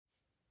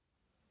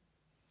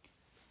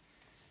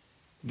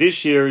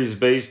This year is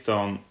based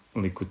on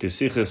Likutei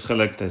Sichos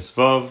Chelek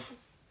Tesvav,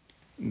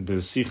 the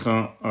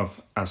Sicha of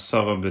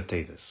Asara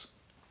B'Teves.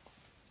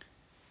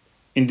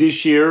 In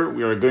this year,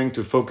 we are going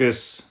to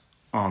focus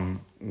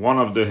on one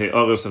of the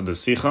He'aras of the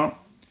Sicha,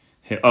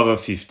 He'ara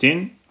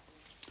 15,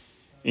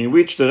 in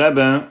which the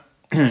Rebbe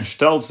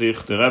stellt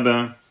sich, the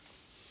Rebbe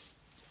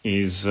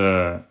is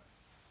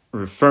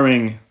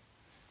referring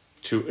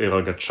to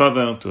Eragat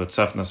Shaver, to a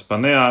Tzafnas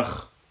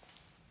Paneach,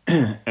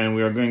 and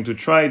we are going to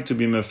try to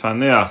be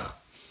mefaneach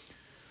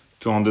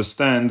to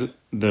understand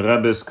the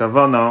Rebbe's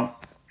Kavana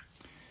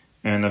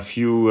and a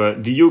few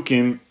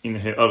diukim in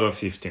He'ara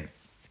 15.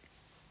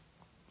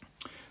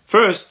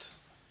 First,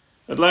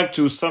 I'd like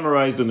to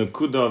summarize the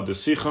Nekuda of the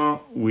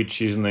Sicha,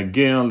 which is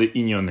Negea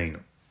Le'inyoneinu,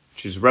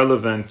 which is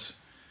relevant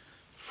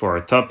for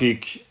our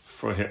topic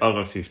for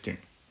He'ara 15.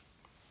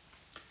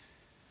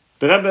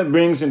 The Rebbe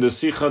brings in the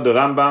Sicha the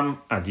Rambam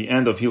at the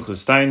end of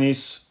Hilchos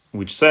Tainis,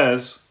 which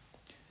says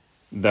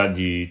that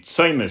the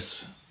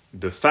Tzaimes,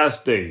 the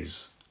fast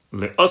days,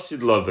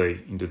 Le'asid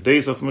Lavei, in the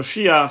days of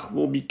Mashiach,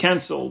 will be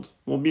cancelled,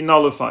 will be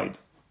nullified.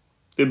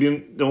 There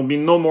will be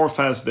no more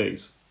fast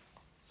days.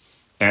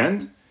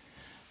 And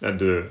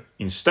that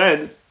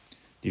instead,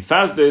 the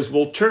fast days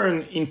will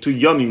turn into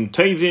Yomim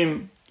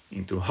Tevim,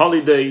 into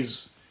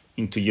holidays,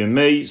 into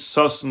Yemei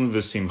Sasan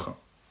V'Simcha.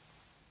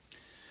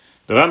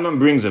 The Rambam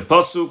brings a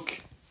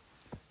pasuk,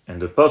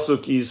 and the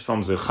pasuk is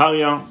from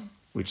Zechariah,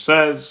 which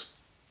says,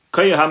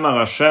 Kaya hamar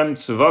Hashem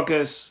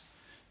tzvokes,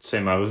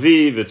 tzem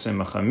arvi,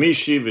 v'tzem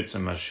hachamishi,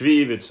 v'tzem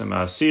hashvi, v'tzem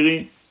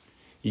ha'asiri,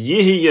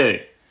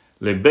 yihye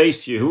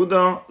lebeis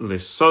Yehuda,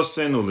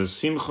 lesosen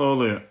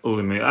ulesimcha,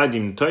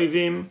 uleme'adim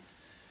toivim,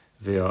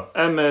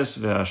 ve'aemes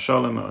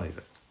ve'ashalem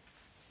ha'ayve.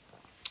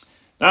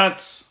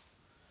 That's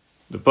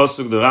the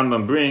pasuk the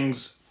Rambam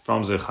brings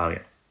from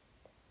Zechariah.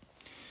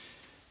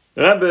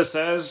 The Rebbe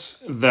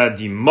says that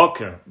the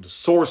mocker, the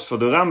source for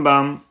the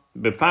Rambam,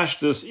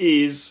 Bepashtus,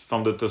 is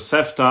from the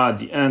Tosefta at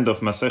the end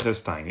of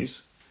Maseches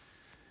Tainis,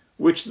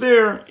 which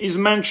there is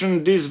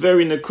mentioned this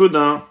very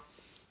Nekuda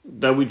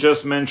that we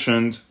just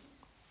mentioned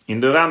in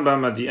the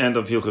Rambam at the end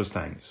of Hilchos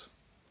Tainis.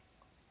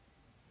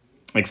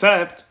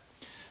 Except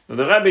that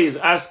the Rebbe is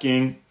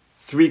asking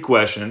three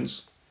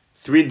questions,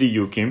 three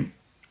diukim,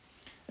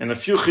 and a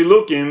few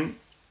chilukim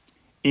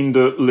in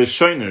the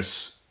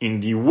leshonis, in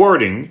the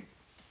wording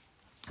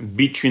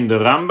between the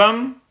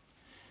Rambam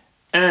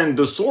and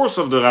the source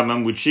of the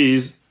Rambam, which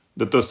is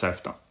the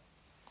Tosefta.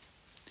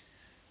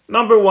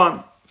 Number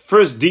one,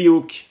 first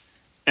diuk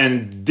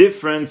and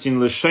difference in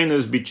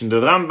leshonos between the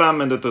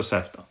Rambam and the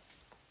Tosefta.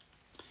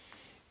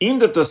 In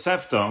the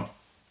Tosefta,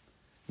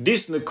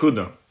 this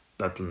nekuda,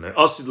 that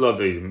Asid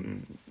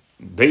Lavei,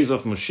 days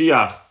of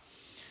Mashiach,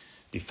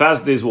 the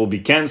fast days will be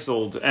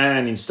cancelled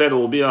and instead it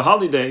will be a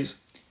holidays,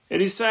 it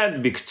is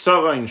said,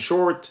 biktsara, in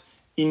short,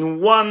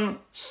 in one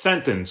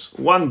sentence,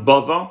 one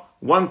bava,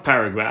 one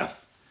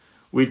paragraph,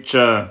 which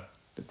the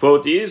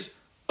quote is,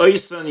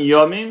 Oisan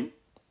Yomim,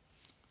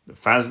 the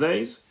fast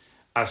days,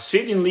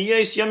 Asidin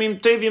liyes Yomim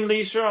Tevim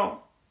leYisrael.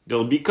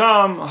 They'll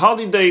become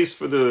holidays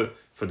for the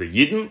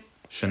Yidden,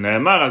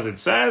 Shene'emar, as it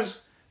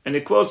says, and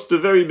it quotes the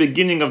very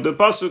beginning of the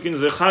pasuk in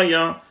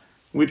Zechariah,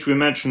 which we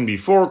mentioned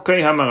before,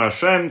 Kei hamar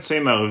Hashem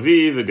tzem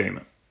arvi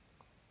v'geima.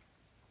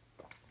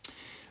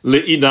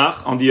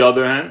 Le'idach, on the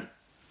other hand,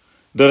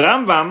 the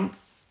Rambam,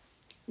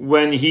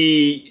 when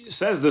he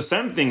says the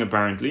same thing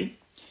apparently,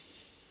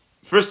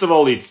 first of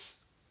all,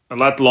 it's a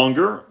lot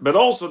longer, but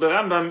also the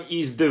Rambam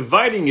is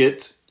dividing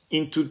it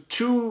into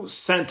two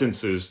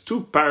sentences,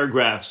 two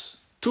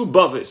paragraphs, two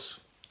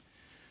bavis.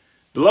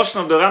 The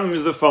lashon of the Rambam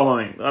is the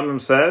following. The Rambam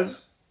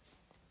says,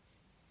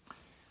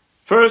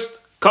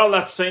 first, Kol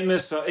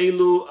hatzeimes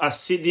ha'elu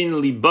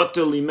asidin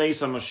libatel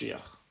limeis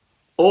HaMashiach.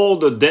 All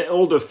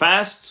the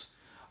fasts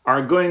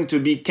are going to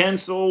be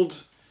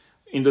cancelled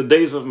in the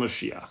days of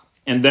Mashiach.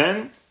 And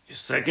then, his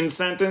second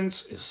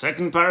sentence, his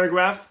second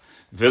paragraph,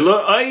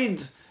 V'lo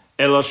oid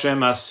el Hashem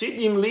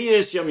asidim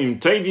liyes yamim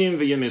tevim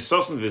v'yemei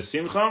sosen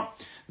v'simcha.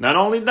 Not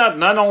only that,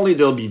 not only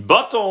they'll be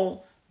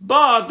batal,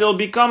 but they'll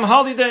become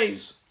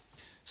holidays.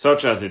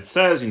 Such as it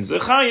says in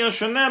Zechariah,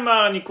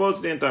 Shenemar, and he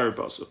quotes the entire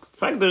pasuk. In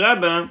fact, the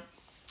Rebbe,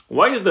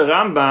 why is the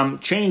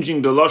Rambam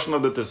changing the lashon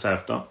of the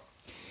Tosefta?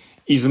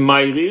 Is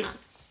Mayrich,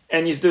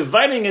 and he's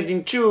dividing it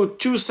into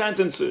two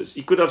sentences.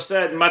 He could have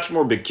said much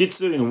more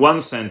bekitzer in one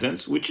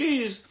sentence, which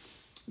is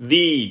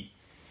the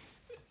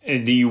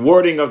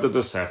wording of the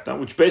Tosefta,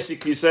 which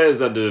basically says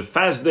that the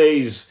fast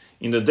days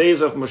in the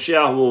days of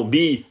Mashiach will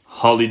be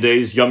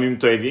holidays, Yomim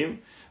Tovim,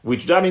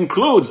 which that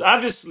includes,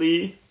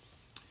 obviously,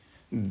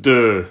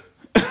 the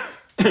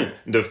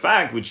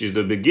fact, which is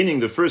the beginning,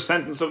 the first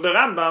sentence of the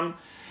Rambam,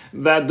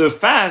 that the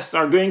fasts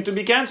are going to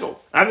be cancelled.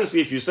 Obviously,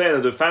 if you say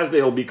that the fast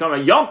day will become a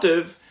Yom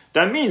Tov,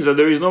 that means that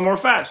there is no more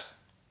fast.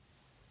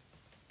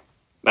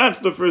 That's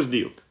the first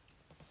diuk.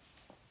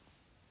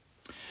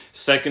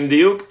 Second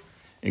diuk,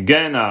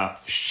 again, a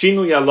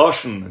shinui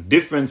aloshen,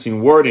 difference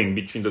in wording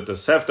between the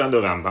Tosefta and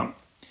the Rambam.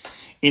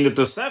 In the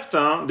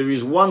Tosefta, there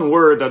is one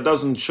word that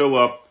doesn't show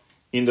up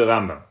in the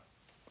Rambam,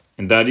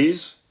 and that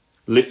is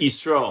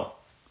le'Yisrael.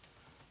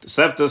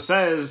 Tosefta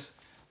says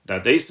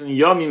that Eisen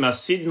Yomim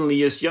Asidin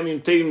Liyes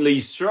Yomim Teim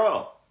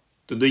LeYisrael,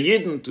 to the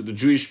Yidden, to the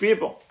Jewish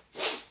people.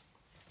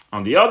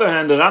 On the other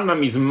hand, the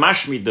Rambam is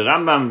mashmid. The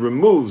Rambam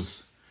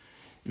removes,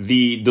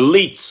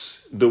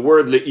 deletes the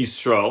word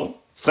LeYisrael.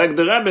 Frag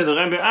the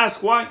Rebbe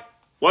asks why.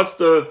 What's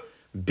the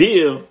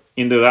beer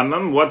in the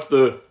Rambam? What's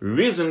the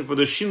reason for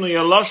the Shinui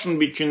HaLashon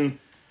between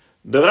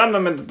the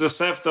Rambam and the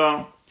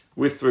Tosefta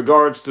with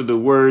regards to the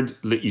word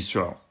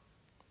LeYisrael?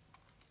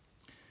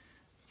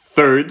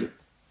 Third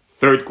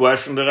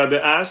question the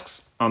Rebbe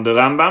asks on the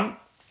Rambam.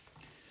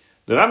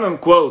 The Rambam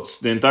quotes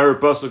the entire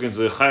pasuk in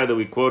Zechariah that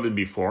we quoted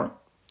before,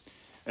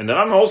 and the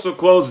Rambam also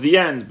quotes the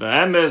end.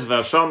 V'emes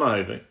v'ashama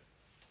heve.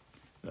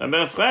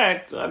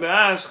 Rebbe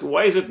asks,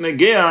 why is it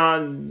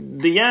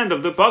negea the end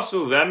of the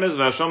pasuk? V'emes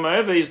v'ashama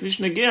heve is nicht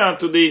negea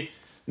to the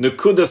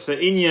nekuda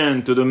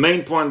se'inyan, to the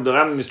main point the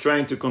Rambam is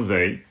trying to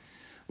convey,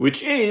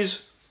 which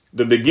is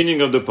the beginning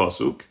of the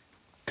pasuk.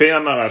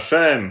 K'yamar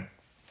Hashem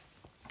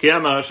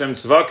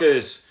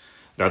tzvakes,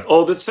 that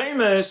all the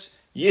same is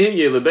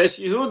Yehye lebes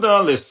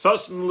Yehuda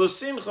lesosn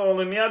lesimcha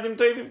lemiyadim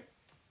tevim.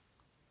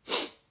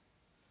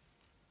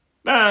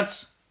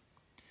 That's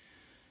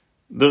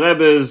the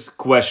Rebbe's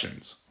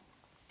questions.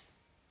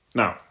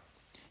 Now,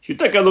 if you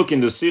take a look in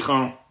the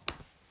Sicha,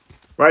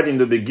 right in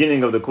the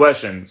beginning of the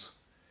questions,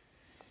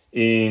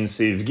 in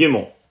Seif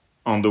Gimel,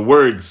 on the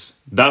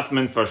words Darf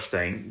men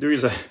verstehen, there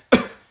is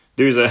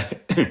a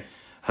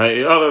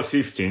Ha'ara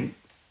 15,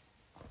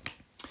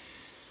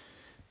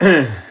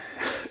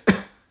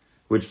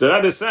 which the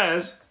Rebbe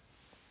says,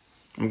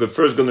 I'm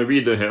first going to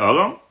read the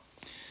Ha'ara,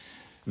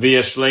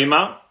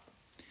 V'yeshleima,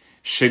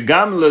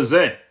 Shegam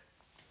leze,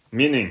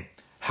 meaning,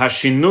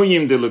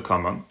 Hashinuyim de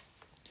lekaman,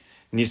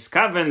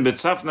 Niskaven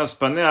betzafnas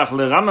paneach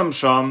leramam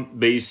sham,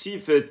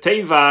 Beisife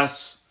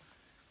tevas,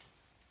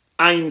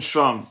 Ein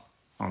sham.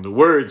 On the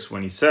words,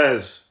 when he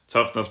says,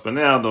 Tzafnas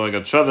paneach,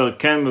 Doragat shaver,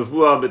 Ken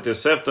mevua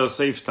betesefta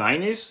seif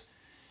tainis,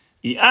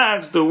 he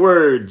adds the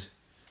word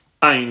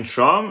Ein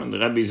Sham, and the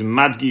Rebbe is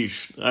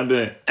madgish. The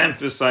Rebbe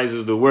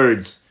emphasizes the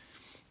words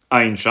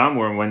Ein Sham,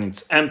 where when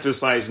it's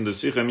emphasized in the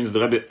Sikha, means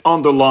the Rebbe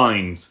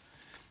underlines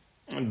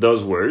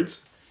those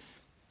words.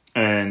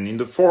 And in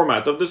the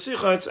format of the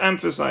Sikha, it's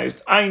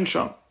emphasized Ein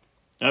Sham.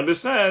 The Rebbe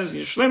says,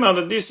 Yishlema,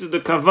 that this is the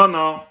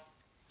Kavanah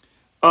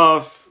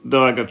of the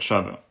Ragat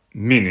Shava.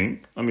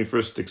 Meaning, let me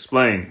first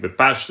explain the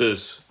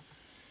Pashtus,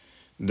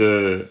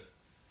 the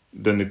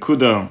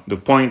Nekuda, the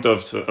point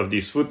of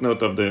this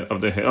footnote of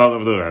the He'ar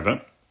of the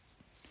Rebbe.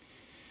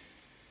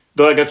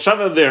 The Ragat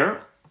Shava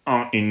there,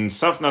 in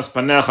Safnas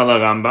Paneach al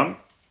Rambam,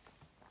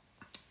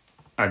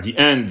 at the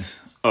end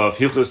of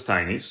Hilchos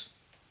Tainis,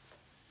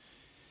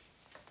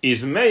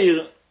 is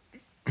Meir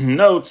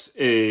notes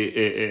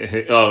a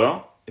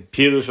He'ara, a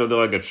Pirush of the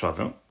Ragat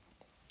Shava,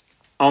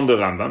 on the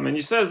Rambam, and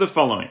he says the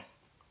following: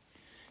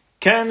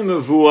 Ken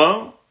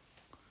mevua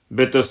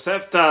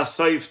betosefta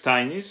soif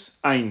tainis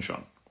ein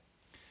sham.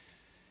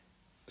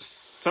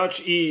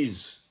 Such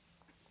is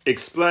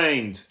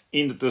explained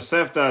in the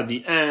Tosefta at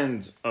the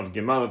end of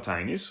Gemara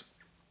Tainis.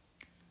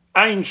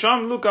 Ein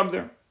sham, look up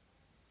there.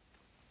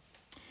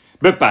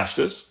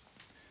 Bepashtus,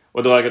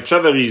 what the Ragat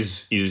Shava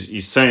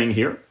is saying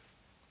here,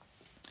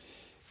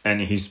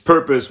 and his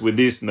purpose with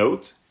this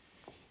note,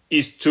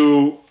 is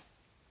to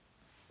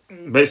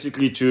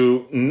basically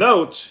to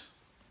note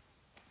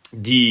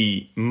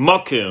the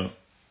makir,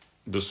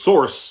 the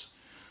source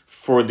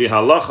for the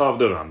halacha of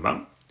the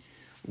Rambam.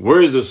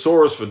 Where is the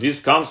source for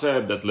this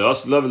concept that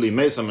Le'os Lovely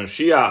Mesa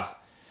Mashiach,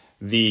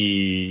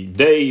 the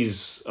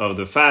days of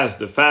the fast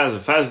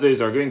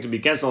days are going to be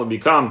cancelled and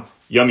become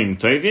Yomim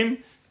Tovim?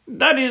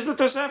 That is the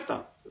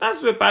Tosefta.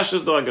 That's the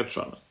Pashas the Ragat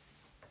Shava.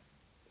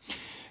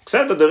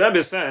 Except that the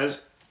Rebbe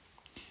says,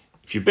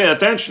 if you pay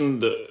attention,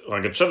 the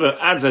Ragat Shava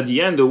adds at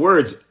the end the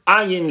words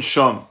Ayin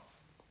Sham.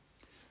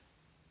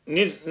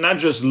 Not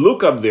just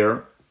look up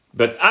there,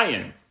 but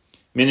Ayin,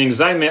 meaning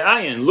Zayme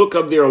Ayin, look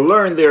up there,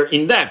 learn there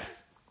in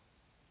depth.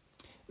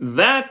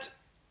 That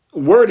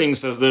wording,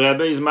 says the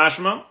Rebbe, is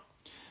mashma,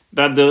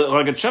 that the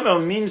Ragat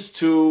Shava means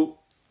to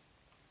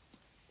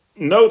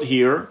note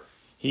here,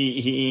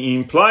 he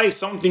implies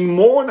something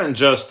more than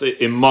just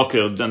a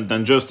mocker,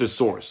 than just a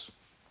source.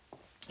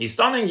 He's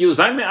telling you,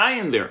 Zayme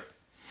Ayin there.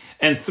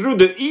 And through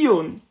the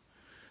iyun,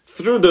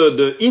 through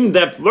the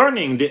in-depth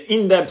learning, the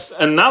in-depth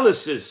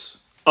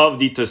analysis of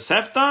the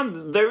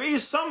Tosefta, there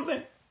is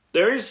something.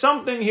 There is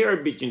something here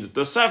between the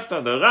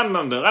Tosefta, the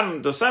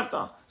Rambam,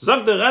 Tosefta.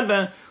 Zog the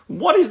Rebbe,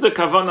 what is the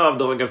kavanah of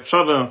the Ragat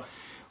Shava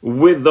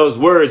with those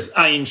words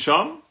Ayin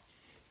Sham?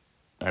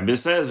 Rebbe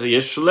says,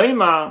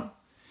 V'yeshleima,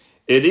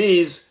 it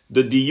is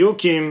the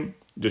diyukim,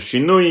 the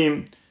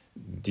shinuyim,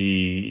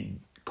 the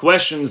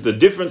questions, the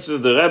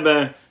differences the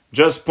Rebbe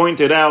just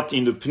pointed out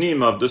in the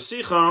pnim of the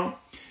Sicha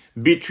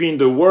between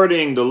the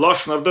wording, the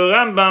lashon of the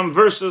Rambam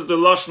versus the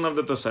lashon of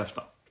the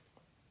Tosefta.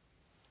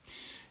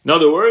 In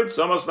other words,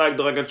 almost like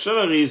the Ragat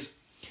Shava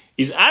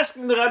is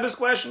asking the Rebbe's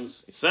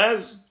questions. He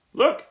says,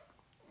 look,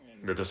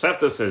 the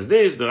Tosefta says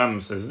this, the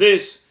Rambam says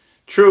this.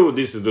 True,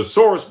 this is the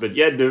source, but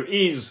yet there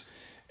is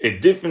a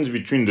difference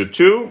between the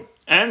two.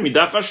 And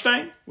midaf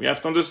hashtain, we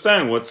have to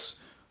understand what's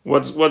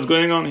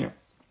going on here.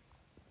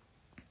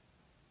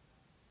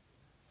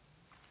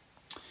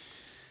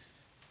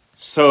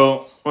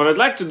 So what I'd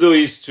like to do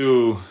is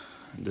to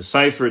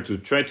decipher, to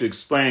try to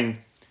explain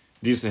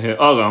this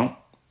he'ara,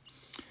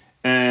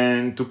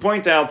 and to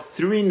point out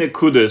 3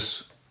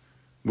 nekudas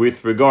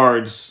with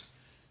regards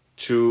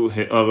to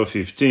he'ara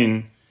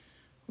 15,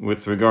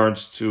 with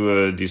regards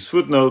to this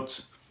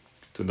footnote,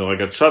 to the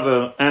Ragat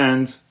Shaver,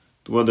 and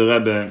to what the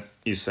Rebbe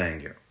is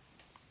saying here.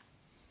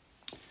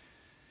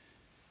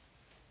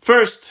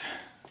 First,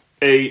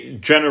 a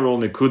general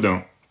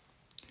nekuda,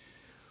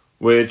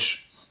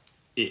 which,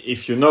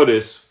 if you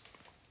notice,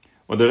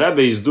 what the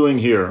Rebbe is doing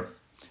here,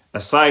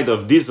 aside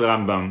of this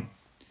Rambam,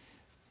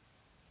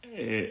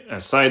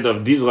 aside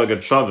of this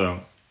Ragat Shaver,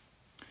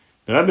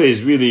 the Rebbe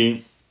is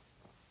really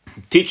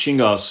teaching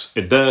us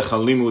a derech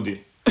halimudi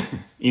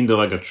in the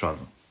Ragat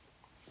Shaver.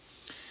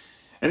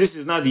 And this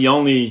is not the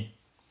only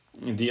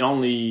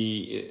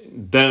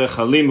derech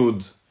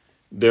halimud.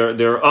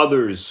 There are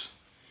others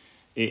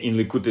in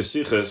Likutei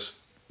Sichos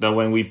that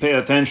when we pay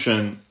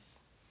attention,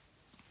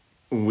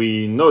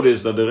 we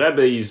notice that the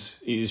Rebbe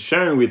is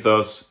sharing with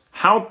us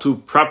how to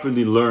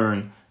properly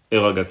learn a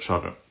Ragat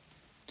Shaver.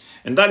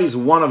 And that is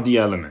one of the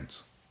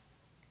elements.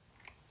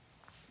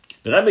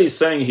 The Rebbe is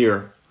saying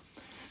here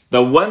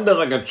that when the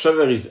Ragat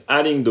Shaver is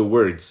adding the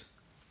words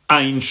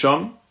Ayin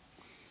Sham,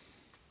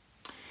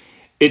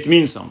 it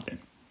means something.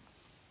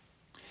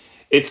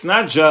 It's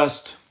not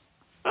just,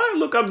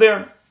 look up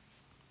there.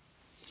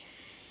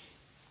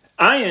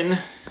 Ayin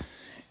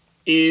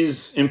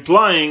is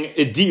implying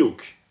a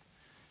diuk.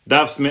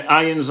 Darfst me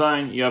ayin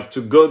sein, you have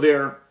to go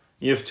there,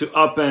 you have to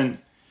open,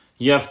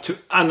 you have to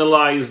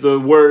analyze the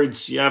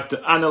words, you have to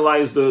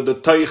analyze the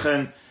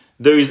teichen.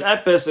 There is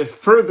a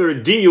further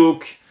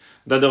diuk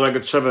that the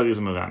Ragat Shaver is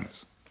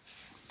merames.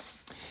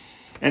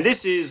 And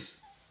this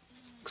is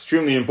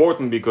extremely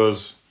important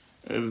because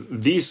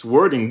this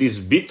wording, this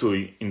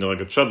bitui in the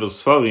Ragat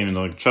Shaver's Sfarim, in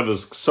the Ragat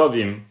Shaver's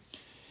Ksovim,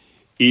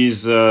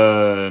 is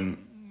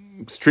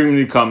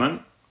extremely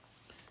common.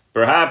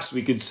 Perhaps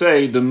we could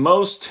say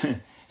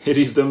it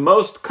is the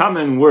most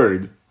common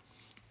word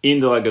in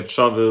the Ragat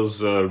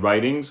Shaver's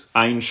writings,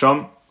 Ayin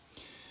Sham.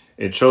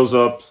 It shows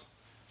up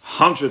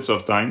hundreds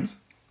of times.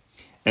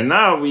 And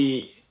now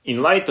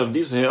in light of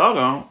this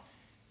he'ara,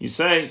 you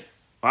say,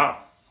 wow,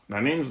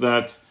 that means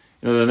that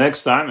the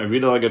next time I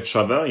read the Ragat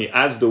Shaver, he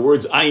adds the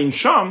words Ayin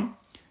Sham,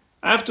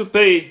 I have to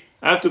pay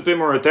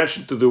more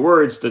attention to the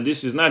words, that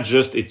this is not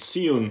just a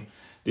tziyun,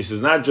 this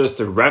is not just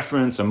a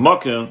reference, a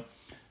mocker,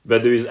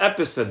 but there is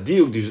epes a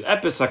diuk, there is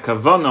epes a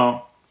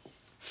kavana,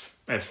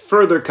 a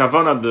further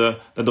kavana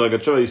that the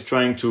Ragat Shaver is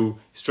trying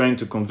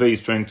to convey,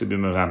 is trying to be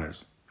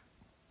merames.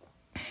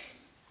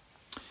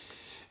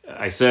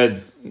 I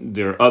said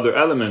there are other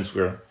elements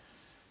where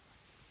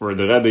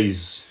the Rebbe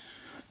is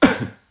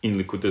in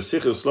Likutei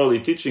Sichos slowly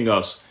teaching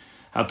us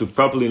how to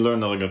properly learn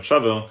the Ragat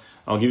Shaver.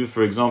 I'll give you,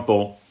 for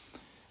example,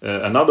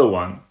 another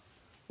one,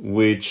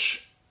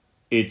 which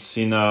it's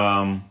in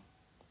I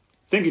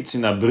think it's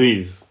in a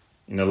brief,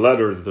 in a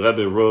letter that the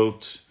Rebbe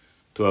wrote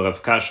to a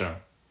Rav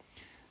Kasha,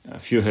 a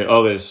few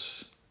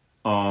he'ores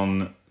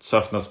on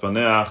Tzafnas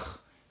Paneach,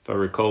 if I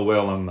recall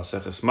well, on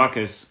Maseches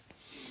Makis,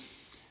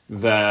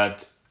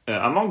 that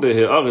among the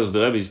he'ores,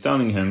 the Rebbe is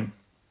telling him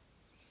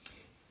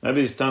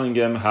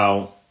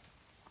how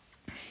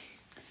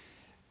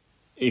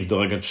if the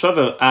Ragat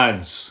Shaver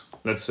adds,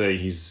 let's say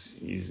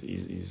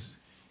he's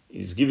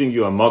giving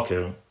you a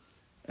mocker,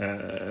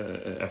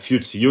 a few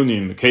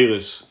tziyunim,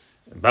 Keiris,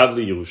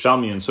 Bavli,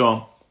 Yerushalmi, and so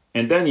on,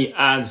 and then he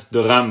adds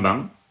the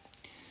Rambam.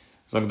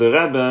 So the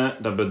Rebbe,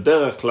 that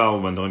b'derech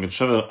klal, when the Ragat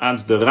Shaver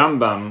adds the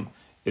Rambam,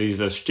 it is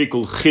a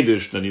shtikul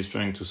chiddush that he's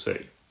trying to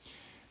say.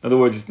 In other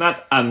words, it's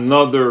not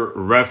another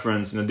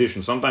reference in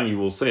addition. Sometimes you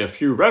will say a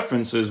few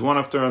references, one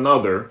after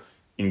another,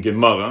 in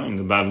Gemara, in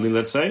the Bavli,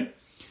 let's say.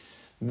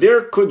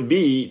 There could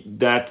be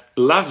that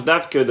lav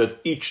davke, that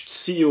each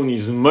tziyun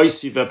is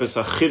moisiv epes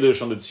a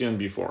chiddush on the tziyun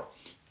before.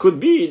 Could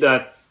be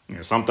that,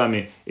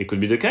 sometimes it could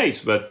be the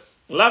case, but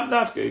lav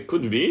davke, it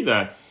could be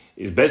that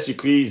it's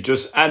basically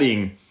just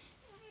adding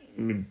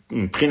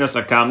prinas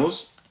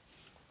akamus,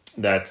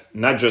 that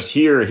not just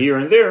here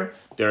and there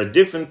are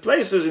different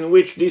places in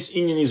which this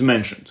inyan is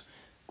mentioned.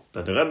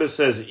 But the Rebbe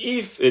says,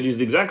 if it is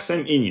the exact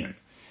same inyan,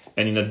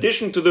 and in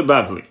addition to the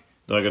Bavli,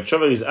 the Ragat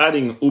Shaver is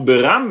adding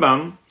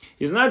Uberambam,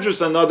 is not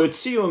just another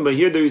tziyun, but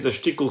here there is a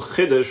shtikul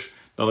chiddush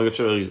that the Ragat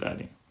Shaver is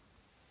adding.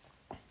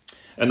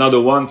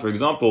 Another one, for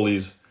example,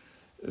 is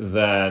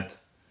that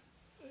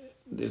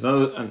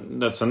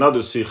that's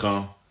another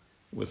sikha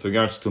with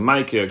regards to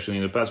Maike. Actually,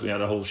 in the past we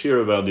had a whole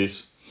shir about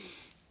this.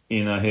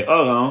 In a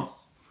he'ara,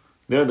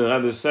 there the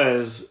Rebbe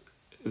says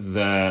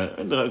that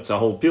it's a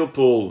whole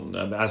pilpul.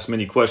 The Rebbe asks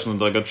many questions on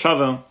the Ragat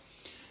Shaver,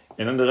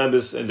 and then the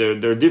Rebbe says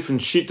there are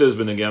different shittas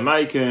b'negei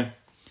Maike,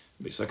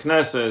 Bisa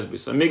Knesses,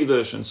 Bisa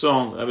Migdash, and so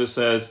on. The Rebbe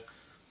says,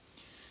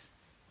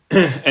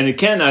 and it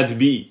cannot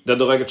be that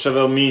the Ragat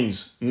Shaver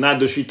means not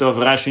the shita of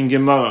Rashi and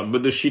Gemara,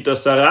 but the shita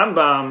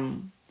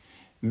Sarambam,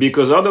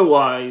 because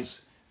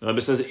otherwise The Rebbe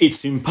says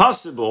it's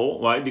impossible.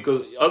 Why?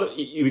 Because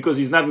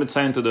he's not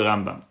Mitzayin to the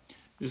Rambam.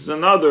 This is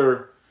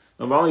another,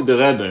 not only the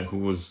Rebbe, who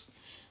was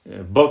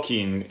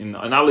Boki in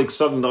Alex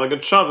Sov the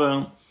Ragat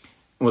Shava,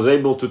 was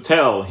able to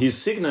tell his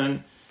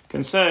signan,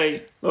 can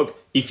say, look,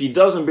 if he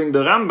doesn't bring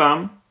the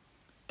Rambam,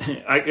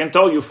 I can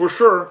tell you for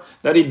sure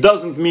that it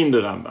doesn't mean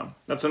the Rambam.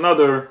 That's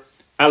another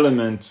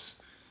element,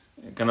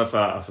 kind of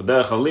a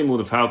derech halimud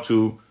of how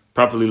to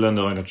properly learn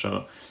the Ragat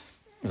Shava.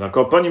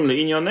 Zakopanim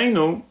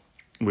le'inyanenu,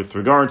 with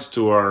regards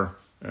to our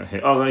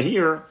he'ara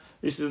here,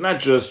 this is not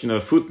just a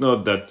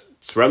footnote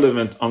that's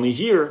relevant only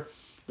here,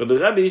 but the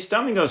Rebbe is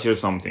telling us here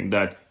something,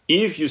 that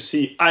if you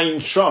see Ayin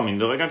Sham in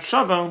the Ragat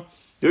Shava,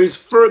 there is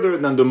further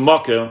than the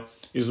Makar,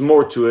 is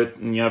more to it,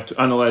 and you have to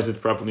analyze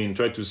it properly and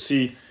try to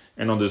see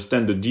and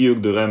understand the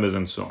diuk, the remez,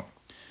 and so on.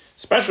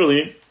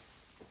 Especially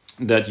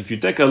that if you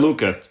take a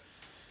look at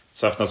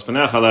Tzafnas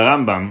Peneach al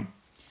Rambam,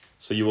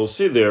 so you will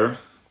see there,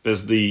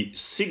 as the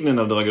signan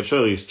of the Ragat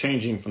Shava is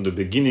changing from the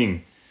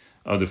beginning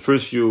of the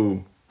first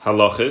few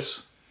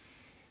halachas,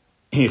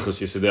 and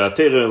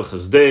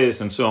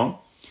so on,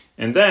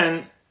 and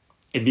then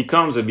it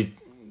becomes a bit,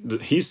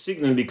 his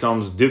signan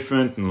becomes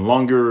different and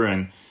longer,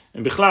 and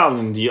Bichlal,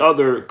 in the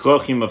other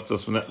krochim of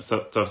Tzafnas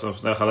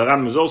Peneach al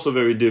Rambam is also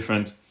very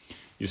different.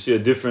 You see a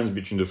difference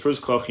between the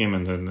first krochim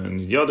and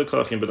the other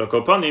krochim, but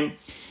akopanim,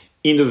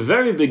 in the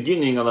very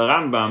beginning of the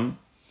Rambam,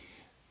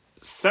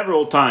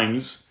 several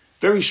times,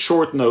 very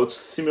short notes,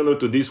 similar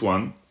to this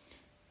one,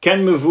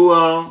 ken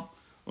mevua,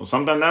 or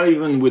sometimes not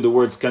even with the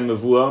words ken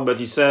mevua, but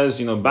he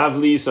says,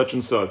 Bavli such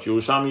and such,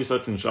 Yerushalmi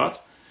such and such,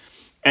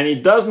 and he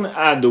doesn't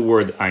add the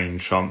word Ayin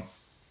Sham.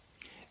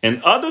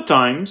 And other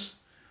times,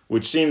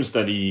 which seems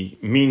that he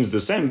means the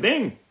same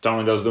thing,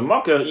 Talmud does the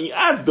Makar, he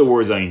adds the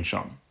words Ayin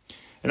Sham.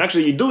 And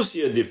actually, you do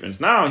see a difference.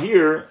 Now,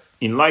 here,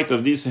 in light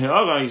of this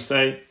he'ara, you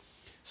say,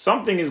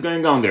 something is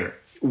going on there.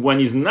 When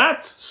he's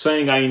not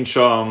saying Ayin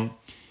Sham,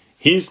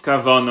 his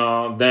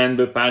kavana, then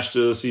the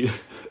pashtus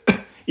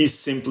is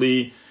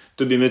simply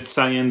to be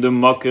mitzayin the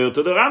Makar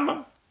to the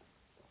Rambam.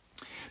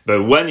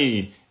 But when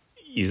he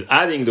is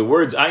adding the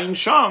words Ayin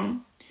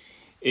Sham,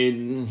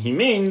 he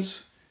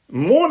means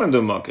more than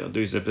the Makar.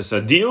 There is a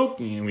pesadiuk,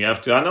 we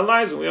have to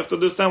analyze, we have to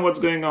understand what's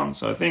going on.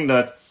 So I think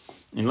that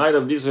in light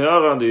of this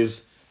he'ara,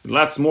 there's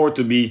lots more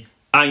to be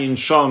Ayin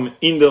Sham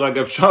in the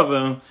Ragat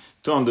Shava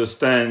to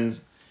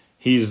understand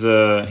his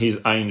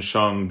Ayin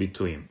Sham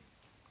between.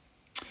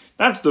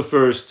 That's the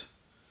first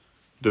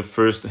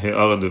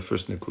he'ara, the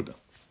first nekuda.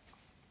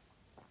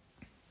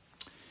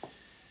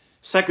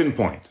 Second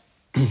point,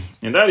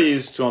 and that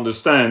is to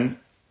understand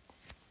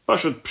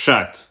Pashut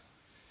Pshat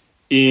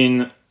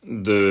in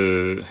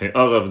the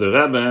he'ara of the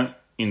Rebbe,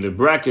 in the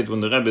bracket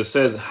when the Rebbe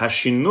says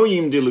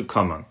Hashinuyim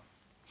dilikaman.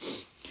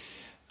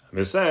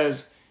 Rebbe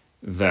says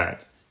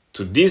that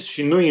to these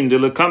shinuyim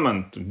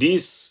delekaman, to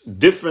these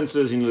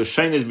differences in the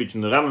shaynes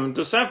between the Rambam and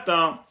the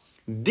Tosefta,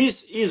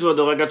 this is what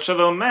the Ragat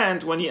Shava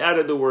meant when he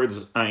added the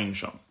words Ayin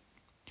Sham.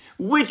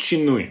 Which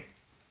shinuyim?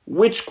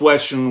 Which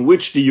question?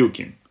 Which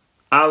diyukim?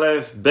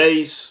 Aleph,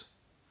 Beis,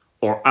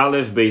 or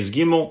Aleph, Beis,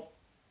 Gimel?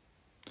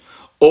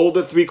 All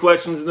the three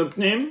questions in the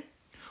Pnim,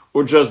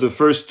 or just the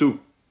first two?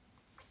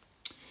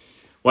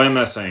 Why am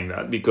I saying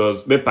that?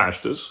 Because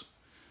Bepashtus,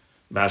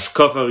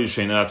 Bashkafa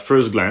Rishena, at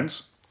first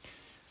glance,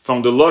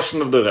 from the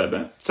Lashon of the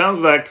Rebbe, it sounds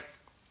like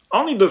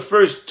only the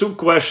first two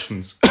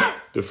questions,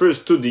 the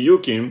first two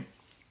diyukim,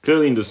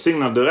 clearly in the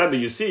sign of the Rebbe,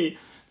 you see,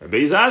 the Rebbe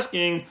is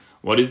asking,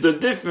 what is the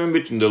difference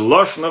between the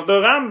Lashon of the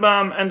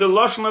Rambam and the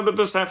Lashon of the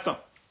Tosefta?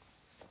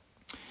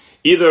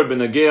 Either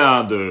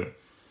Benagea,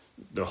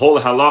 the whole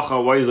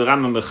halacha, why is the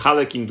Rambam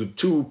mechalek into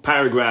two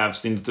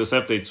paragraphs, in the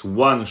Tosefta it's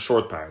one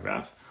short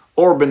paragraph,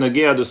 or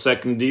Benagea, the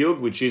second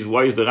diyuk, which is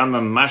why is the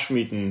Rambam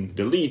mashmit and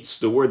deletes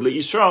the word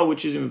le'Yisrael,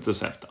 which is in the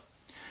Tosefta.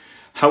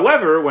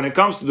 However, when it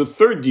comes to the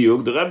third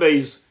diuk, the Rebbe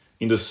is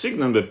in the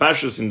Signan, the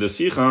Pashas in the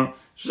Sicha,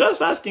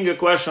 just asking a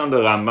question on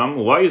the Rambam.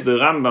 Why is the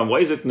Rambam? Why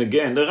is it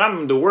again? The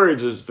Rambam, the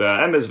words is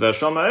Ve'emes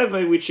Ve'asham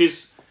Ha'evei,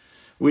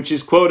 which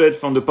is quoted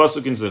from the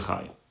pasuk in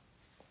Zechariah.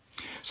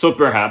 So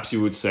perhaps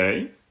you would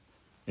say,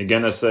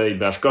 again I say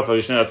Bashkafa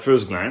Rishna at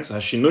first glance,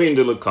 Hashinuyim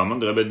Delekaman.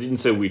 The Rebbe didn't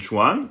say which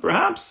one.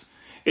 Perhaps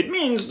it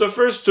means the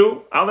first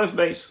two, Aleph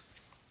Beis.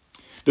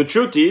 The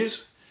truth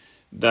is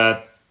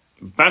that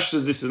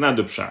Pashas, this is not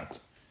the pshat.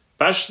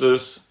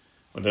 Pashtus,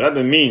 what the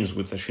Rebbe means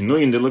with the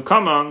Shinuyim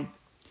Delekaman,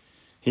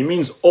 he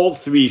means all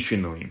three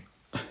Shinuyim.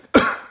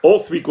 All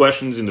three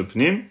questions in the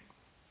Pnim,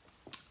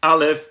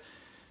 Aleph,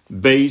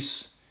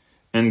 Beis,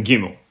 and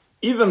Gimel.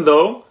 Even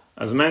though,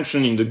 as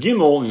mentioned in the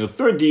Gimel, in the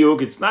third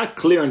diuk, it's not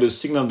clear in the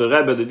signal of the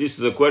Rebbe that this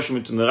is a question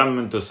between the Rambam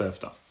and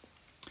Tosefta.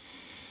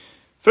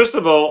 First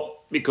of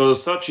all,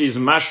 because such is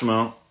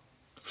mashma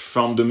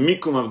from the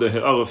Mikum of the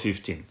He'ara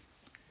 15.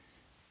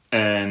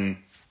 And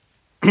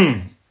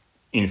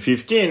in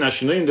 15,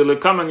 Hashinuyim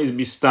Delekaman is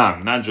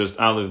Bistam, not just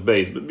Aleph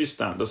Beis, but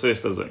Bistam, das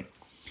heißt das ein.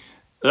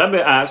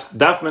 Rebbe asked,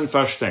 Darf man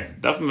verstehen?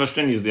 Darf man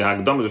verstehen is the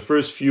Hagdama, the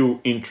first few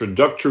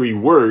introductory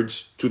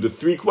words to the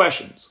three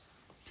questions.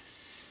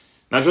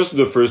 Not just to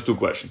the first two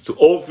questions, to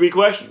all three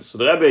questions. So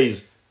the Rebbe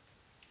is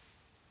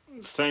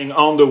saying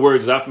on the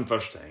words Dafen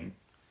Verstehen,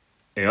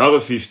 Eara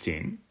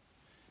 15,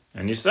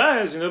 and he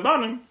says in the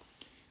bottom,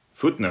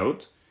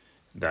 footnote,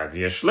 that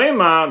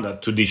Yeshlema,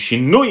 that to the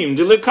Shinuyim,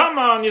 the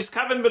Lekama,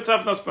 Niskaven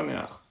Betzafnas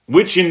Paneach.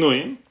 Which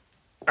Shinuyim?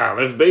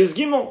 Aleph Beis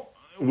Gimel,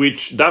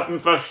 which Dafen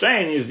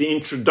Verstehen is the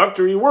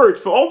introductory word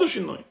for all the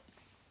Shinuyim.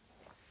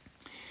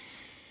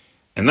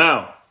 And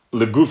now,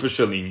 Legufa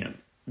Shalinyan.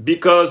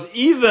 Because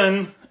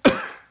even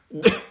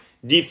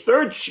the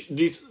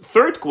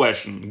third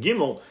question,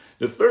 Gimel,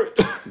 the third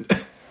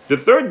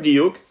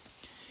diuk,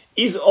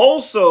 is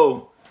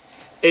also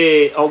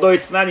although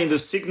it's not in the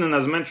signon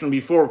as mentioned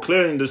before,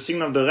 clearly in the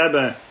signon of the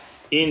Rebbe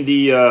in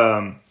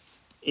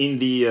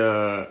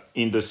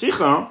the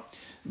Sikha,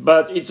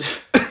 but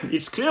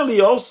it's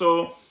clearly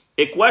also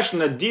a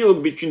question, a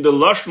diuk between the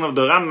Lashon of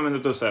the Rambam and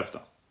the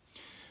Tosefta.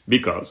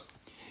 Because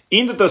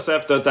in the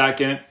Tosefta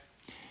Take,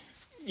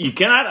 you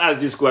cannot ask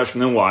this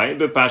question, and why?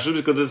 Because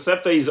the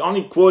Tosefta is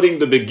only quoting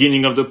the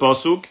beginning of the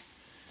pasuk,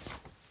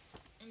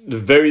 the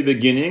very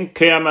beginning,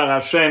 Ke'amar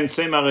Hashem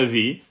Tzemar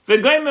Revi,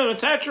 V'Gomer,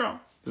 etc.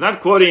 It's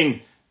not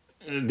quoting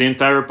the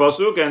entire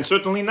pasuk, and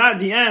certainly not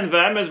the end,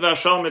 V'Emes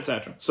V'Ashalom,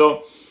 etc.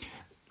 So,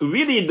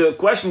 really, the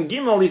question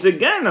Gimel is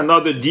again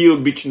another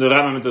diuk between the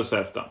Rambam and the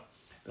Tosefta.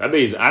 The Rebbe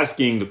is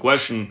asking the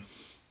question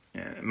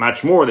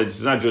much more, that this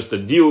is not just a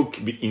diuk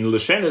in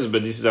Lashenes,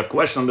 but this is a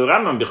question on the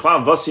Rambam.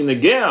 B'chal vasi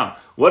negea.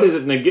 What is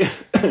it negea?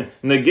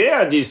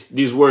 Negea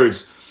these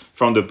words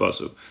from the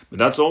pasuk. But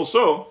that's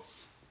also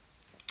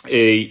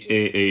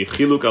a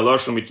chiluk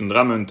alashon between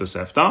Rambam and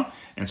Tosefta,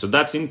 and so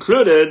that's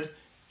included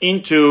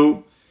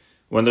into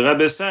when the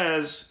Rebbe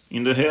says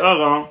in the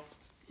He'ara,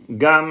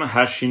 gam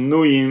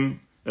hashinuyim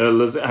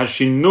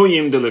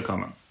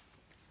delekama.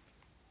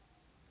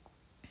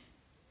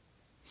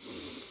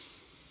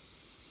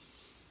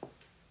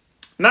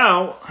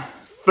 Now,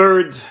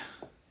 third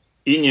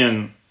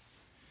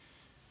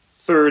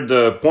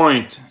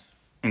point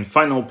and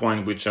final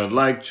point, which I'd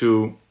like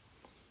to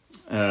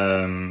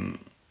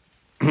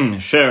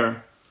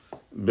share,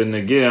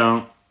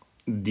 benegea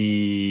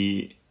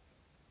the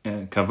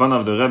kavanah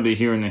of the Rebbe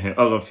here in the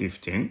He'ara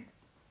 15,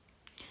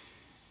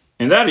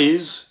 and that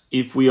is,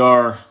 if we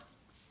are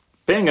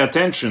paying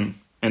attention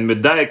and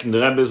medayek in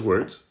the Rebbe's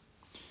words,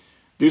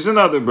 there's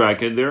another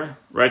bracket there,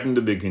 right in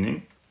the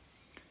beginning,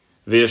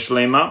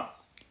 ve'yeshlema,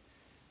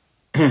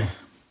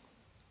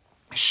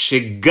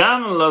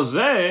 shegam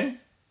lazeh,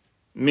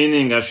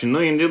 meaning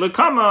hashinuyim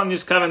dilekama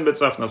niskaven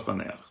betzafnas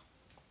paneach.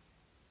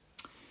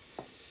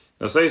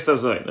 The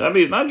Rebbe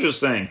is not just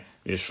saying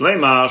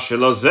ve'yeshlema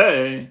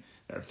shelazeh,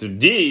 that through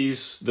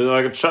these the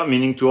Ragat Shavel,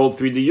 meaning to all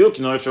three diyuk,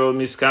 the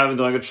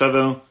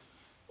Ragat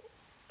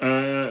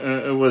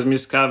Shavel was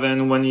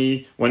miskaven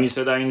when he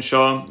said Ayin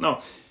Shah.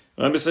 No,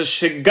 Rabbi says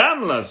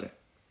shegam lazeh.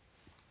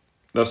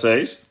 That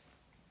says,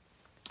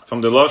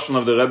 from the lashon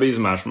of the Rebbe is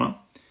mashma,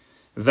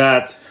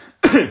 that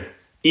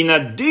in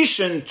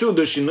addition to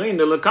the Shinui and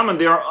the Lekaman,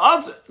 there are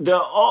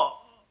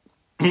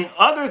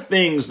other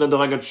things that the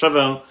Ragat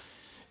Shavel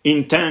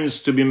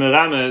intends to be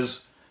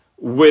meramez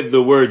with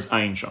the words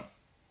Ayin Shah.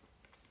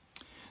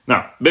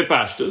 Now,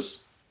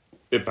 bepashtus,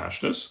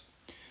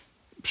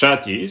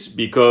 pshat is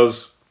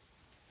because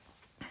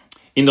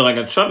in the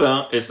Ragat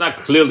Shavel, it's not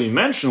clearly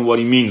mentioned what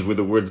he means with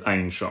the words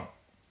Ayin Shah.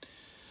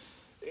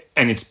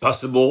 And it's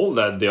possible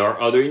that there are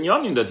other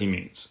inyanim that he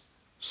means.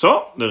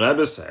 So, the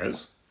Rebbe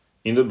says,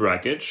 in the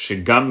bracket,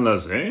 shegam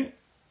lazeh,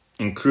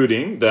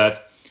 including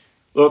that,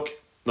 look,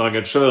 the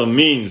Ragat Shavel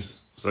means,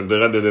 so the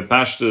Rebbe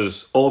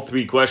bepashtus, all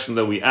three questions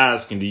that we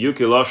ask in the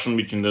Yuke Lashon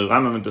between the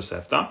Rambam and the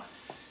Tosefta,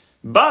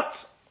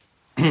 but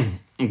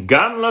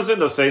Gam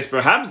lazeh says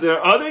perhaps there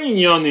are other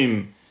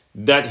inyanim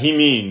that he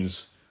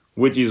means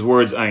with his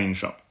words Ayin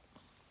Shah.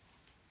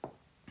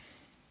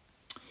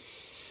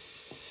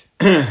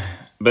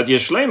 But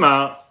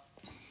Yeshlema,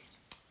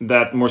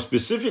 that more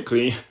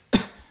specifically,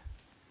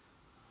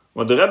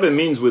 what the Rebbe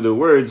means with the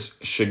words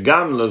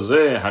Shegam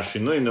lazeh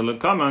hashinuyim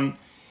delekaman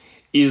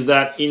is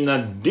that in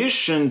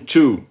addition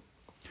to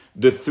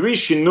the three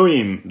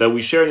shinuyim that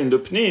we shared in the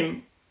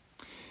Pnim,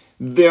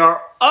 there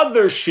are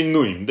other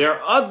shinuyim, there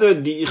are other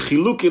the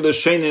chiluki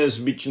l'shenes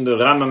between the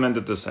Rambam and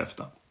the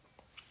Tosefta.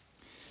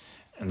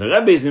 And the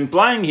Rebbe is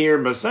implying here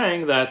by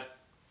saying that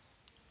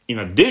in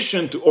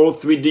addition to all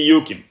three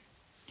diyukim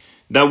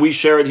that we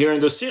shared here in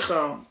the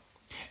Sikha,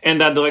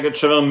 and that the Ragat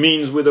Shavel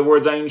means with the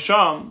words Ayin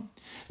Shah,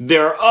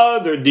 there are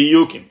other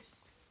diyukim,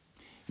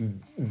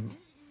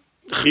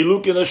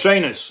 chiluki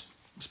l'shenes,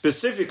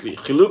 specifically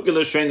chiluki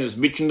l'shenes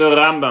between the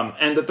Rambam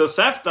and the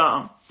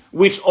Tosefta,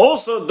 which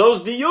also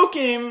those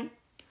diyukim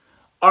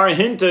are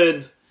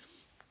hinted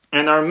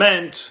and are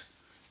meant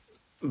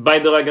by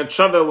the Ragat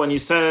Shavel when he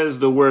says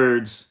the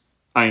words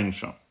Ayin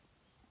Shah.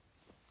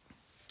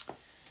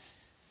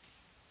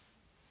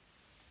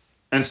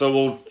 And so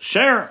we'll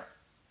share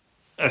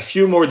a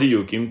few more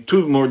diyukim,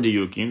 two more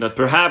diyukim, that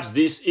perhaps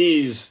this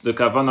is the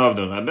kavanah of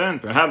the Rebbe,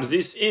 and perhaps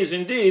this is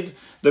indeed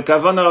the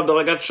kavanah of the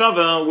Ragat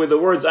Shavel with the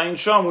words Ayin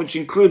Shah, which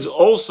includes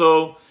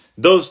also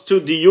those two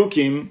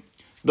diyukim,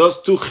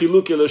 those two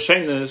chiluki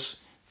l'shenes,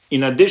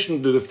 in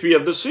addition to the three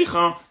of the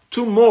Sikha,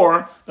 two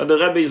more that the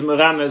Rebbe is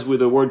merames with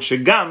the word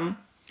shegam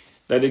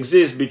that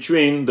exists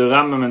between the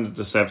Rambam and the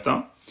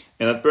Tosefta,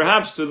 and that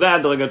perhaps to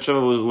that the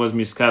Rogatchover was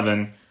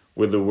miskaven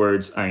with the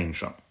words ayin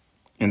sham.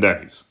 And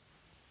that is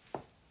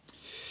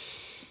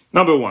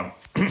number one.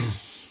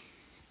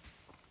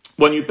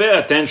 When you pay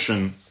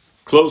attention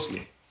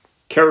closely,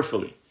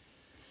 carefully,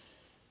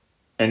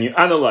 and you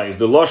analyze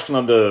the Lashon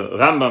of the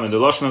Rambam and the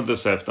Lashon of the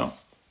Tosefta,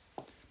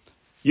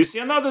 you see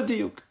another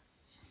diuk.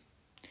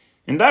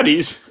 And that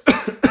is,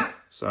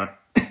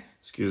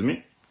 excuse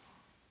me,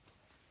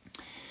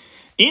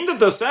 in the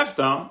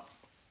Tosefta,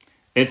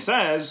 it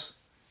says,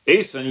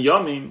 Eisen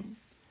Yomim,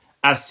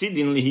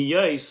 Asidin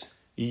Lihiyais,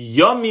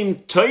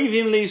 Yomim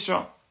Toivim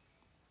Lisra.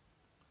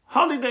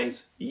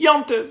 Holidays,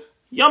 Yom Tov,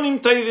 Yomim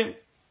Toivim.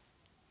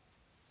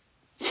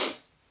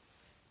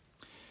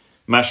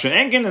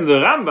 Masha'engen in the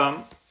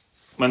Rambam,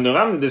 when the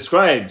Rambam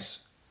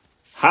describes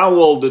how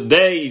will the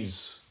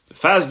days, the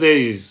fast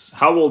days,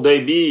 how will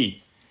they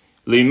be,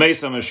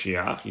 Limeis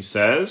HaMashiach, he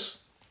says,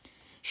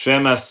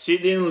 Shem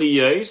Asidin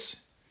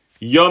Liyais,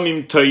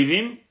 Yomim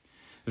Toivim,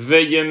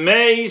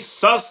 Veyemei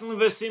Sasan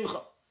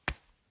Vesimcha.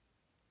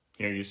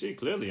 Here you see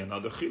clearly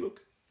another chiluk,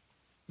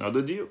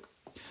 another diuk.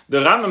 The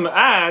Rambam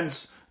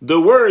adds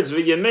the words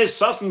Veyemei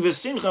Sasan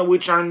Vesimcha,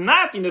 which are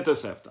not in the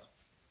Tosefta.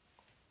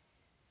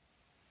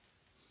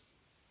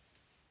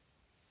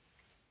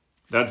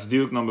 That's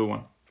diuk number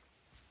one.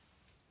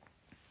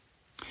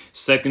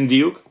 Second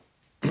diuk.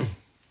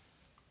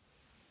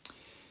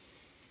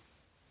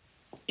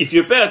 If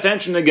you pay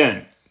attention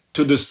again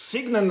to the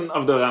signon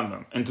of the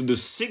Rambam and to the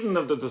signon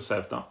of the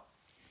Tosefta,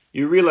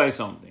 you realize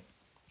something.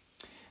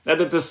 That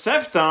the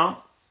Tosefta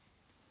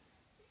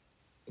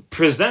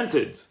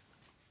presented,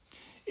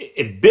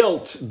 it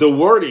built the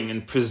wording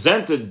and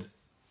presented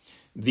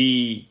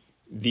the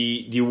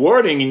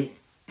wording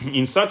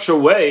in such a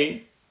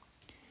way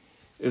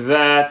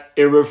that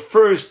it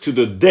refers to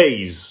the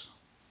days.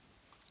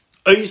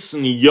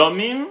 Eisen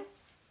Yomim,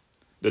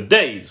 the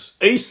days.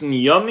 Eisen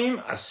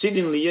Yomim,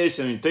 Asidin Liyes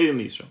and Teidim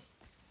Lisra.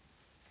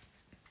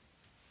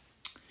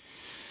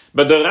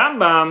 But the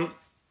Rambam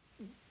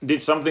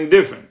did something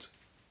different.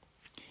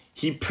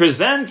 He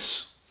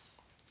presents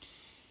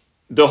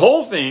the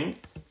whole thing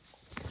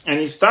and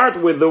he starts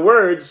with the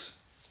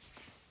words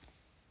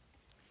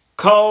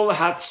Kol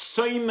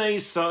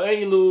Hatsoimei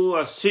Sa'elu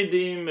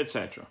Asidim,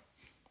 etc.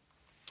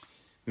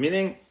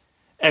 Meaning,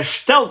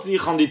 stellt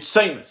sich on die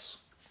Tzeimes.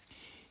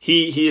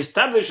 He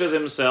establishes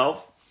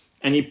himself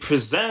and he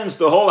presents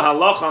the whole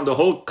halacha and the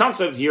whole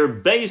concept here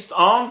based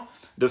on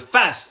the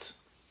fast,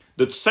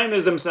 the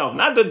Tzeimes themselves,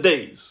 not the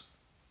days.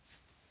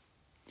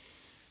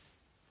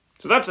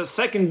 So that's a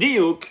second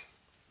diuk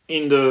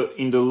in the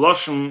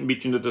Lashon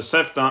between the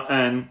Tosefta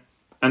and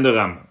the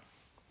Rambam.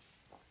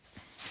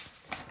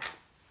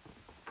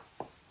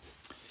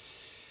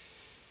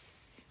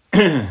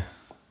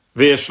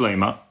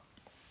 Ve'yeshlema,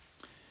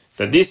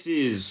 that this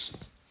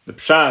is the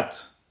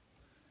pshat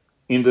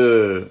in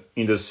the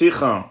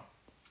Sicha,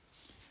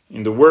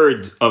 in the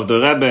word of the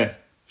Rebbe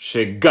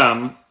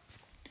Shegam.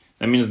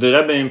 That means the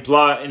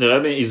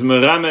Rebbe is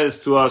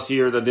merames to us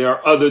here that there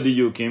are other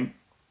diukim,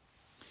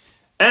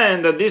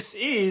 and that this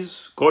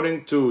is,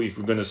 according to, if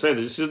we're going to say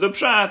that this is the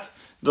pshat,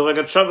 the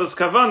Rogatchover's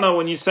kavana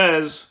when he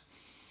says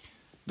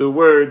the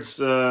words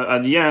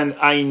at the end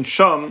ayin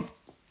sham,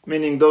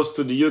 meaning those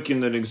two diukim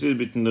that exist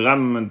between the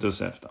Rambam and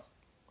Tosefta.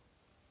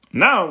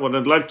 Now, what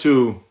I'd like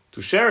to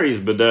share is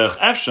b'derech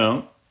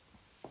efshar,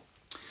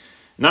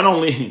 not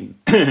only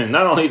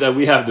that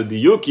we have the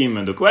diukim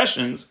and the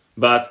questions,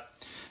 but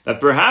that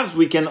perhaps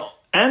we can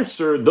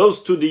answer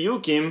those two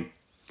diukim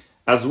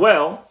as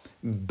well,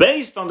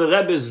 based on the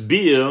Rebbe's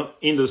bir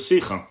in the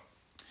Sicha.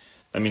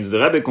 That means the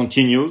Rebbe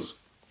continues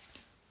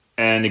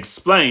and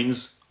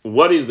explains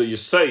what is the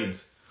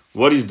Yesod,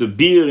 what is the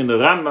bir in the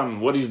Rambam,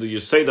 what is the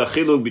Yesod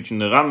achiluk between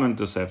the Rambam and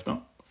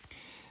Tosefta.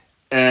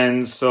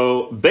 And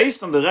so,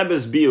 based on the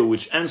Rebbe's bir,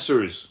 which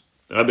the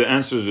Rebbe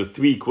answers the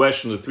three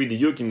questions, the three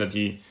diukim that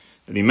he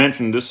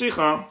mentioned in the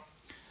Sicha,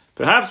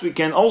 perhaps we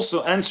can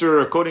also answer,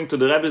 according to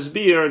the Rebbe's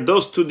bir,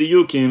 those two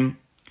diukim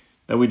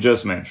that we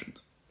just mentioned.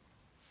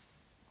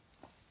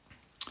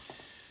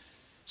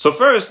 So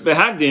first,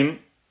 behagdim,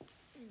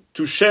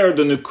 to share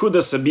the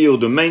nekudas habir,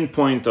 the main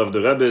point of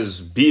the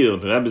Rebbe's bir,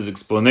 the Rebbe's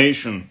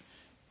explanation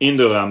in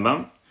the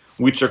Rambam,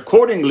 which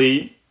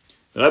accordingly,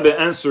 the Rebbe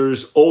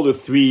answers all the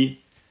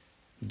three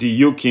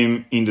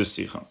diukim in the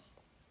Sicha.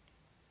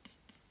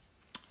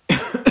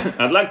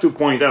 I'd like to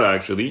point out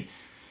actually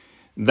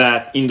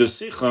that in the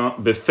Sicha,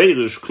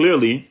 beferish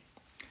clearly,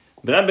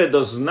 the Rebbe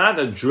does not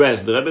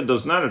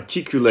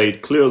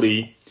articulate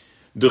clearly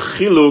the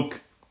chiluk,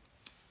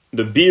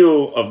 the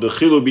biur of the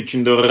chiluk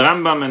between the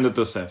Rambam and the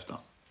Tosefta.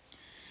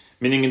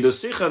 Meaning in the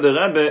Sicha, the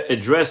Rebbe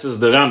addresses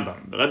the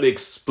Rambam. The Rebbe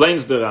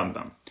explains the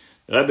Rambam.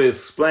 The Rebbe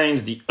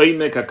explains the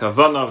oimek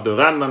hakavana of the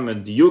Rambam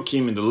and the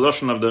diukim and the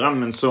lashon of the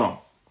Rambam and so on.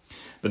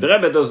 But the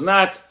Rebbe does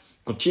not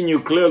continue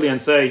clearly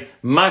and say,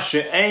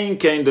 Mashe ein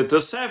kein the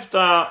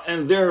Tosefta,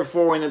 and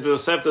therefore in the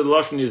Tosefta the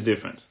lashon is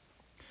different.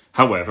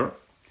 However,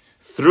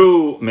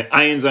 through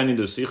me'ayin zayin in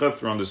the Sikha,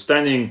 through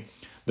understanding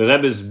the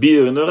Rebbe's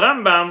Bir in the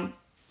Rambam,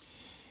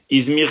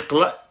 is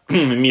michlal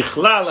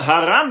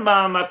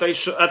harambam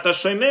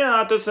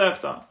atashemea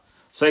atasefta.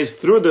 Says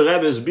through the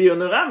Rebbe's Bir in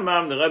the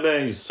Rambam, the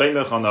Rebbe is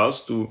seimech on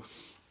us to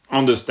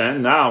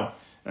understand. Now,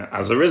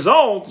 as a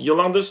result,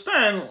 you'll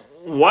understand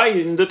why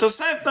in the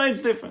Tosefta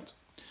it's different.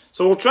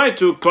 So we'll try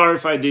to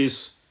clarify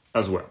this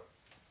as well.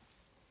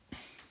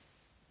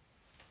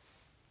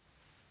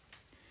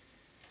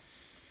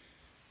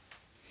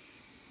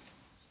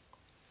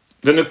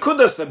 The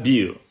Nekudas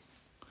Abir,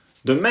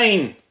 the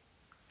main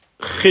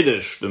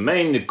Chiddush, the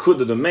main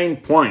Nekuda, the main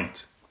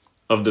point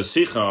of the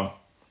Sikha,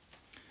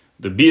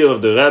 the Bir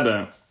of the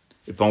Rebbe,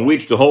 upon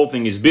which the whole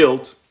thing is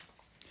built,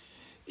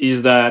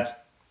 is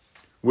that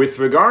with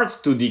regards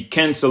to the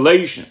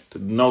cancellation, to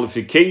the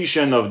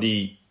nullification of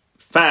the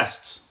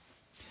fasts,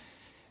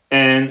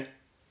 and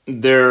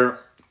their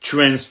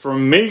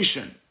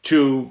transformation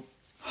to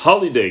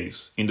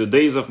holidays in the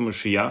days of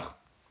Mashiach,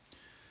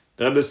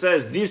 the Rebbe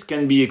says this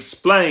can be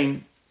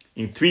explained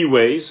in three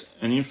ways,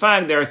 and in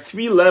fact there are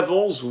three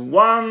levels,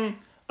 one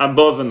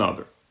above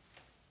another.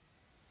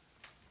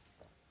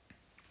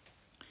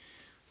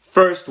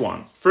 First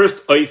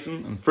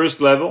oifen and first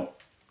level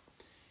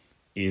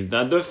is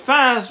that the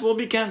fast will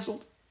be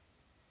cancelled.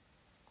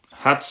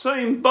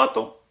 Hatzoim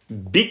bato,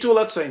 bitul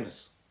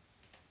hatzoimes.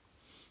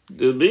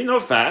 There'll be no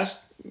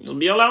fast, you'll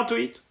be allowed to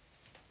eat.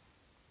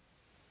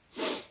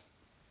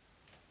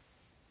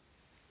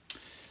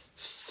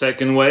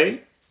 Second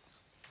way,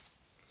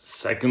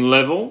 second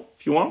level,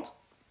 if you want.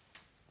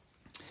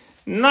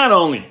 Not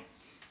only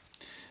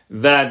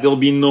that there'll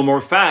be no more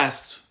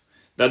fast,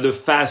 that the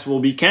fast will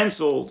be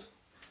cancelled,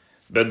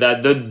 but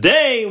that the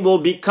day will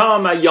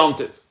become a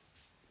yontiv.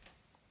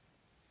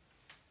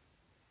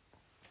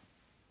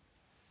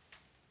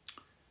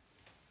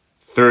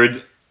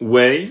 Third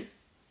way,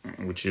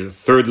 which is a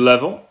third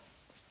level,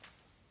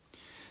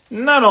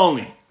 not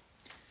only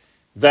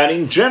that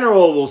in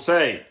general we'll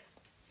say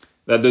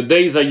that the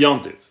day is a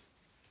yontiv,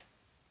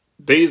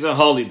 day is a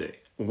holiday.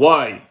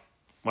 Why?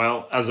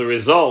 Well, as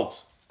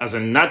a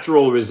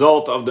natural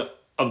result of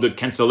the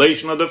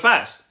cancellation of the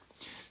fast.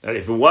 That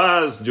if it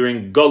was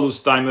during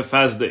Golus time a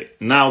fast day,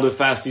 now the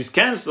fast is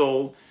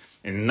cancelled,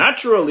 and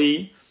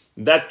naturally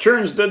that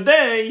turns the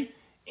day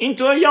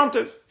into a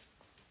yontiv.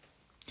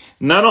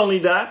 Not only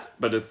that,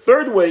 but the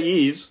third way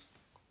is,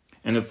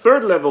 and the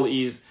third level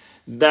is,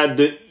 that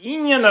the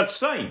inyan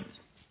atzayim,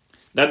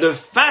 that the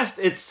fast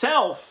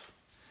itself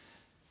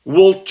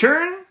will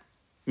turn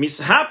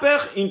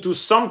mishapech into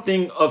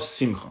something of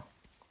simcha.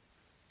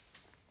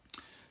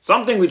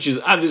 Something which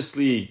is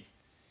obviously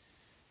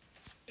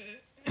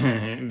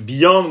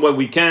beyond what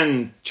we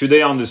can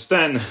today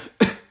understand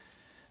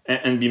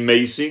and be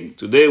amazing.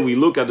 Today we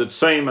look at the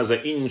tzayim as an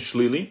inyan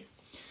shlili,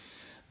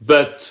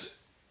 but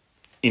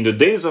in the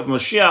days of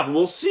Mashiach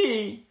we'll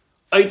see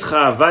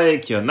Eitcha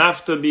Avayek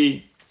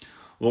Yanaftabi.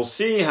 We'll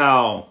see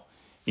how,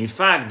 in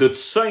fact, the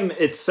tzayim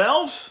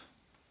itself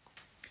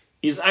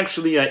is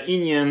actually an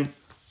inyan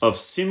of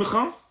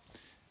simcha.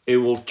 It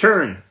will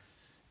turn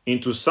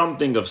into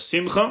something of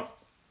simcha.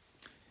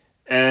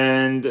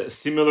 And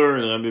similar,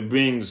 Rabbi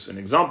brings an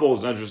example.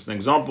 It's not just an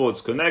example,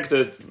 it's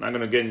connected. I'm not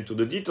going to get into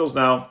the details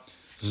now.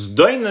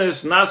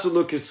 Zdoines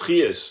nasulu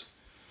kischies.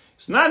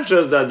 It's not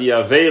just that the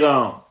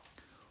Aveira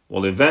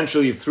will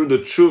eventually, through the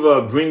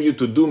tshuva, bring you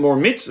to do more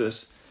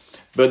mitzvahs,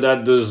 but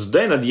that the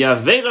Zdaina, the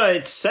Aveira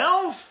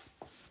itself,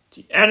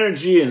 the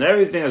energy and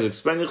everything, as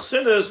explained in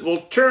Chassidus,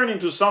 will turn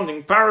into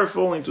something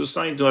powerful, into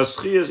something, into a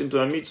schias, into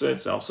a mitzvah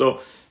itself.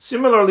 So,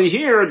 similarly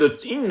here,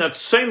 in that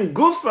same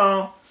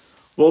gufa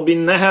will be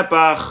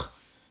nehepach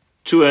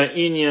to an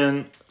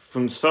inyan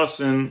from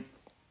tzasin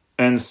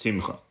and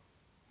simcha.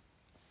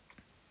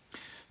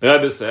 The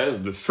Rebbe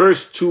says the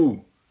first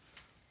two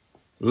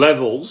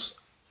levels,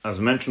 as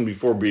mentioned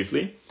before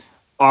briefly,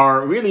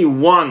 are really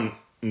one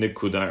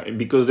nekuda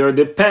because they're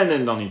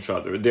dependent on each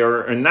other.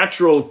 They're a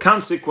natural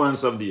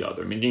consequence of the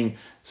other, meaning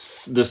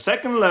the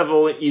second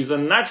level is a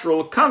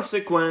natural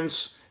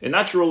consequence, a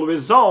natural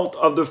result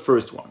of the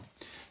first one.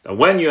 That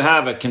when you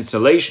have a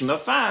cancellation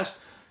of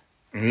fast,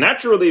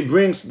 naturally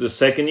brings the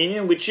second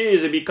inyan, which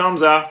is it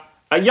becomes a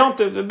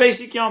yontiv, a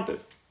basic yontiv.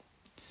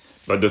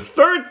 But the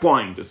third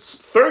point, the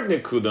third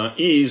nekuda,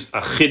 is a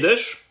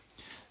chiddush,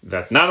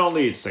 that not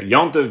only it's a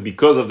yontiv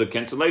because of the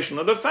cancellation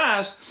of the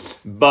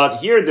fast, but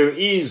here there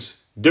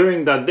is,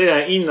 during that day,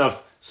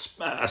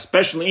 a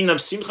special in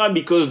of simcha,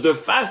 because the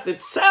fast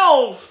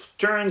itself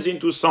turns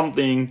into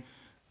something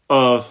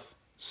of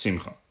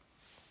simcha.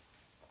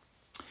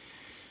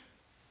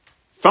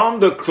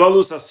 From the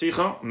Klolus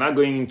HaSicha, I'm not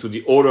going into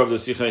the order of the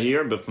Sicha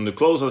here, but from the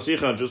Klolus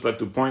HaSicha, I'd just like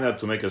to point out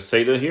to make a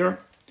seder here.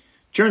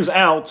 Turns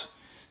out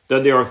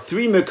that there are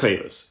three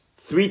Mekayos,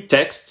 three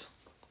texts,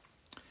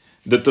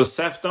 the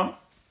Tosefta,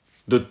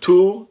 the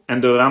Tur,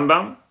 and the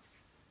Rambam,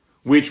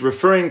 which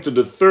referring to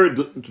the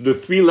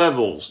three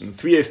levels, and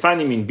three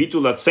Efanim in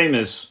Bitul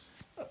Hatzemes,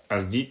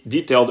 as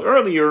detailed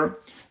earlier,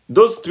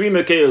 those three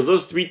Mekayos,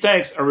 those three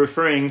texts are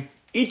referring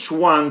each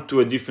one to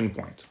a different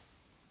point.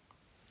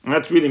 And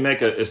let's really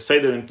make a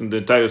seder into the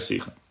entire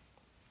Sikha.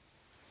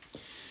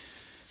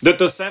 The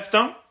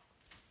Tosefta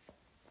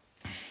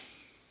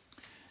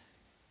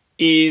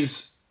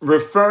is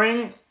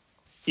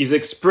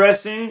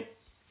expressing,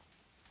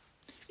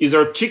 is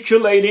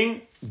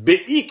articulating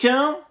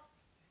be'ikar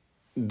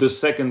the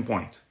second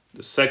point,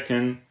 the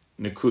second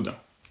nekuda.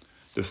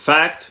 The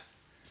fact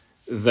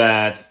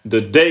that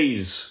the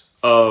days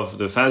of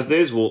the fast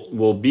days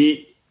will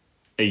be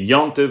a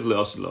yontiv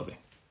le'asilavi,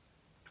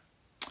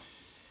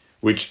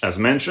 which, as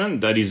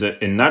mentioned, that is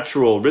a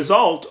natural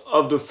result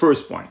of the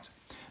first point.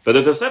 But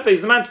the Tosefta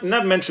is not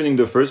mentioning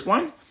the first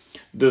point.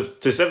 The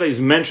Tosefta is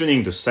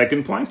mentioning the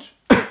second point,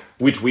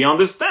 which we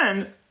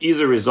understand is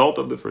a result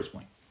of the first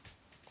point.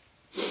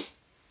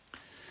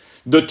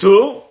 The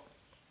Tur,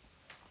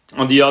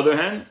 on the other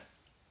hand,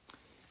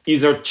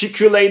 is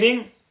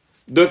articulating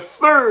the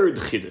third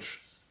chiddush,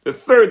 the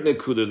third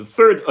nekuda, the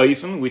third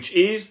oifen, which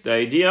is the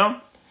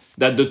idea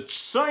that the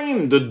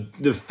tzayim,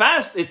 the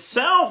fast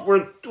itself,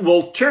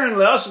 will turn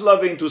le'asid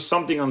lavi into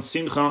something on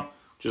simcha,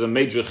 which is a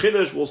major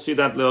chiddush. We'll see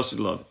that le'asid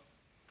lavi.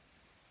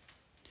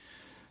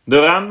 The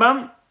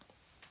Rambam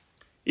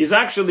is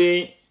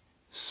actually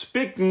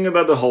speaking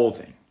about the whole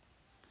thing.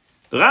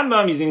 The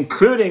Rambam is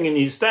including in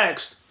his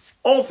text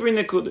all three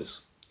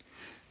nekudas.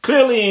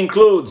 Clearly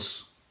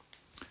includes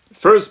the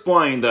first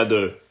point that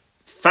the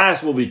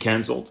fast will be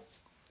cancelled.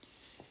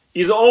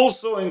 He's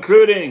also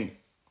including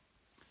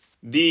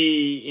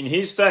in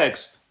his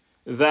text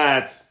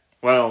that,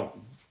 well,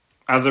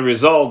 as a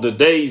result, the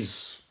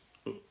days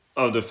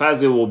of the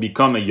fast day will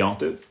become a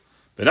yontiv.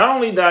 But not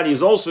only that,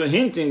 he's also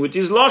hinting with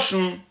his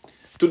lashon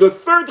to the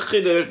third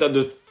chiddush that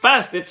the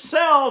fast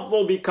itself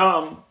will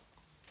become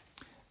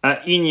an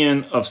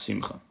inyan of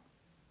simcha.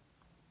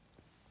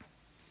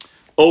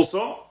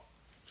 Also,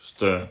 just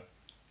to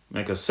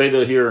make a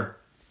seder here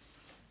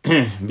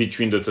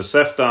between the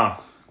Tosefta,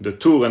 the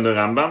Tur, and the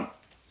Rambam,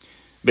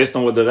 based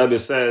on what the Rebbe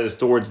says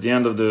towards the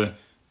end of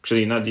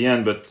actually not the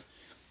end, but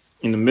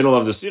in the middle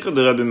of the Sikha,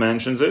 the Rebbe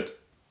mentions it,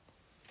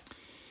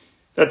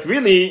 that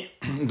really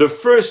the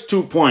first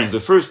 2 points, the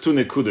first 2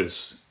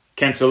 nekudas,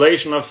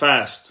 cancellation of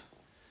fast,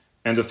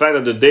 and the fact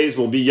that the days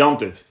will be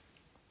yontiv,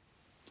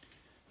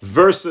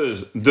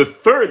 versus the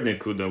third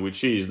nekuda,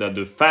 which is that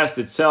the fast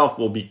itself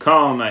will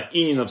become an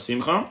inyan of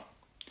simcha,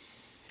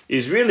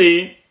 is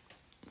really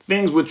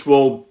things which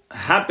will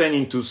happen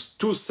into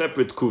 2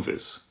 separate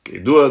kufis. Okay,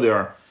 there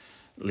are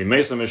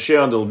Limeisa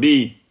Mashiach, there'll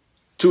be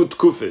 2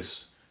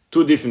 tkufis,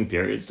 2 different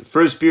periods. The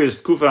first period is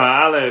Kufa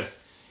Aleph,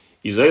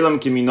 is Eilam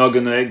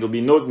Kiminoganeg, there'll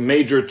be no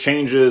major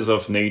changes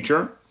of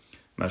nature.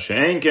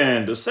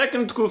 Masha'enken, the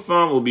second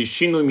Kufa will be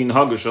Shinu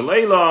Minhag Shel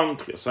Eilam,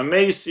 Tchias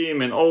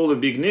HaMeisim, and all the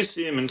big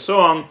Nisim, and so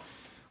on,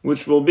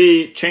 which will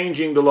be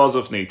changing the laws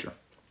of nature.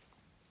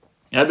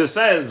 Rebbe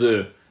says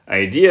the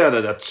idea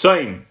that a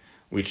tzayim,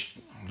 which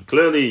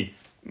clearly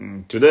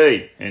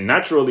today and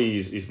naturally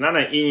is not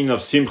an inyan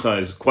of simcha,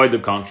 is quite the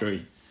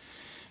contrary.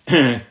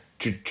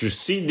 to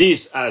see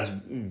this as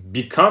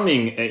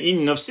becoming an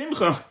inyan of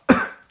simcha,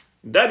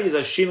 that is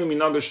a shinu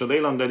minhag shel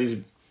eilam,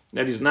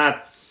 that is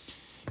not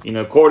in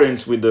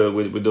accordance with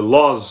the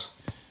laws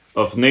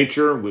of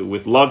nature,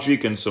 with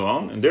logic and so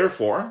on. And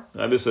therefore,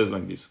 Rabbi says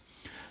like this: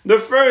 the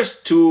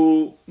first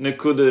 2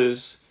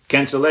 nekudas,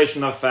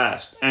 cancellation of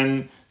fast,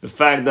 and the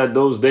fact that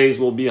those days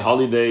will be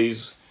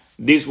holidays,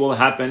 this will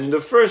happen in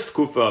the first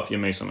kufa of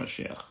Yemei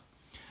Mashiach.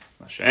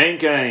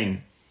 Masha'enkein,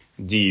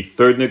 the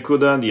third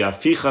nekuda, the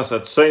afichas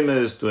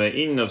atzaymes to an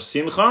in of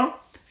simcha,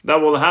 that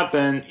will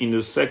happen in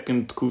the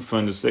second kufa,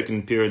 in the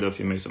second period of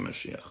Yemei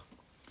Mashiach.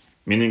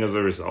 Meaning, as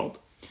a result,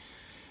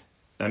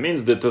 that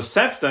means the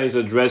Tosefta is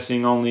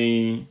addressing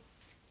only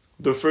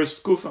the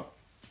first kufa.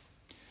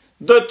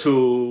 The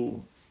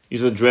Tur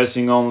is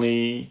addressing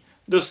only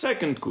the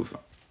second kufa.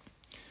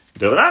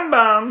 The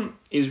Rambam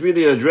is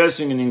really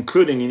addressing and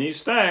including in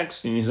his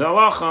text, in his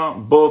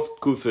halacha, both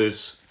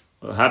kufas,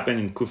 what will happen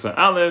in kufa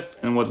aleph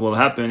and what will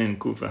happen in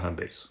kufa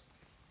habes.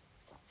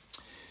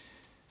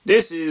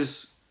 This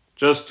is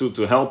just to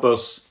help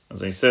us,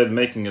 as I said,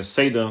 making a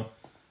seder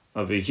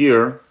over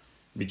here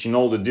between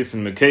all the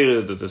different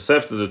mekeres, the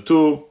Tosefta, the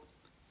Tur,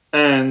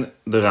 and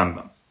the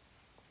Rambam.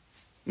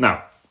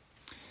 Now,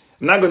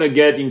 I'm not going to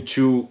get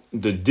into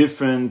the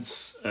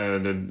differences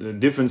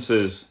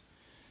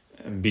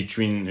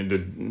between the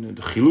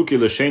chiluki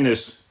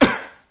l'shenes,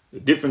 the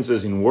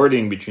differences in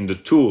wording between the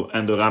Tur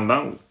and the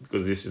Rambam,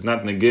 because this is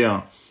not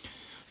negea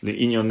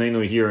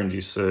le'inyonenu here in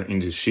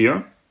this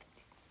shir.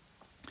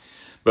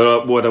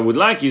 But what I would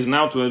like is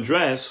now to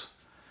address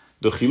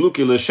the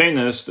chiluki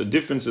l'shenes, the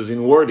differences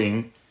in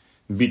wording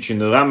between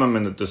the Rambam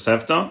and the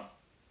Tosefta,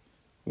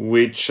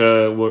 which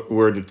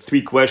were the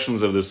 3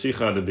 questions of the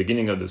Sikha at the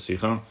beginning of the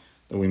Sikha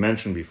that we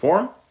mentioned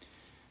before,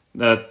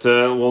 that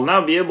we'll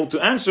now be able to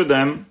answer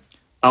them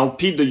al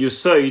pi the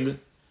Yusaid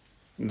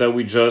that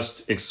we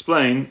just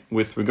explained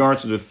with regard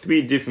to the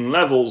 3 different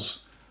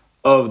levels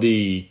of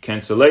the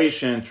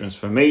cancellation,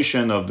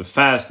 transformation of the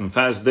fast and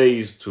fast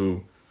days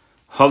to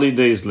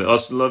holidays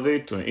le'as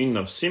lavi, to an in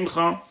of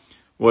simcha.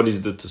 What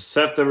is the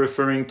Tosefta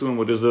referring to and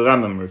what is the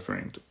Rambam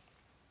referring to?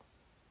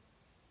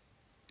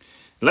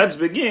 Let's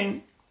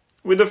begin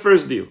with the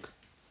first diuk.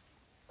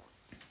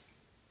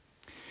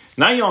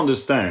 Now you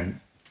understand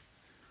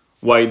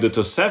why the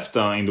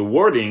Tosefta in the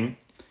wording,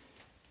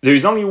 there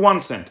is only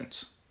one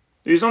sentence.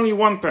 There is only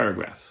one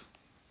paragraph.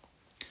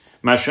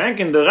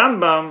 Mashenk in the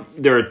Rambam,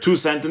 there are two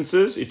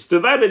sentences. It's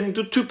divided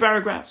into two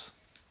paragraphs.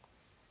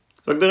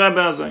 Like the Rabbi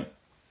Azai.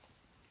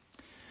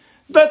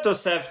 The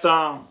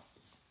Tosefta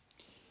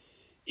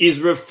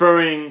is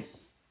referring,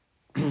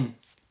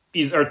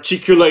 is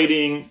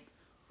articulating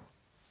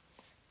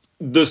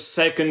the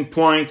second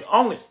point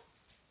only,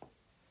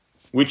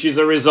 which is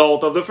a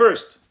result of the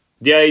first.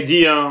 The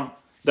idea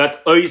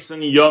that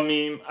Oisen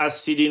Yomim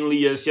Asidin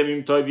Liyas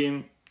Yomim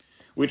Tovim,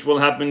 which will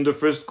happen in the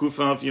first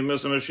Kufa of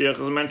Yemesa Mashiach,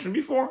 as mentioned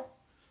before.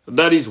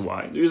 That is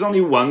why there is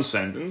only one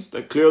sentence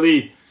that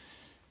clearly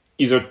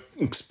is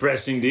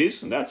expressing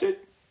this, and that's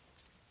it.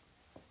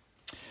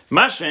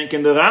 Mashenk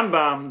and the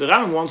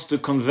Rambam wants to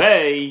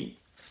convey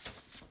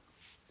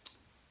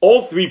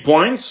all 3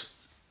 points.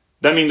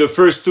 That means the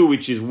first two,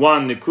 which is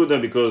one Nekuda,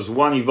 because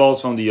one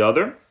evolves from the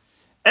other,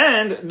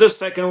 and the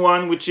second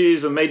one, which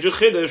is a major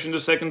Chiddush in the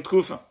second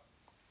Kufa.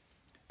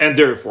 And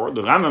therefore,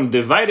 the Rambam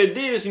divided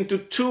this into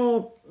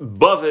two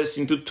baves,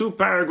 into two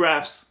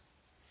paragraphs.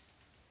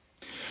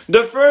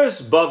 The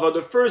first bava,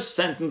 the first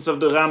sentence of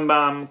the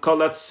Rambam,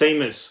 Kolat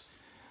Semis,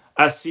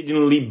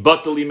 Asidin li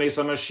batali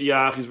Mesa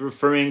Mashiach, is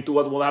referring to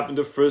what will happen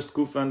the first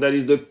Kufa, and that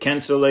is the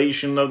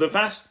cancellation of the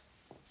fast.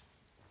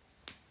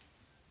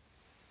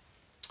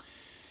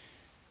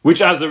 Which,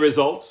 as a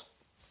result,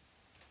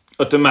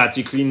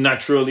 automatically,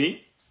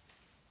 naturally,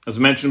 as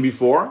mentioned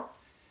before,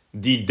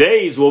 the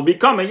days will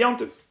become a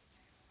Yontif.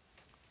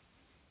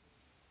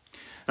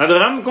 Now the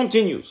Rambam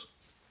continues.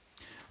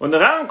 When the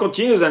Rambam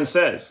continues and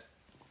says,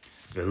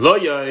 V'lo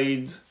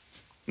yaid,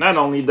 not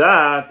only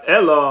that,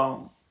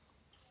 Elo,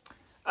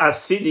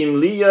 Asidim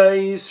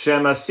liyais,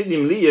 Shem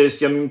Asidim liyais,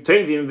 Yamim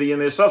Tevim,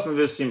 V'yemesosim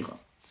V'simcha.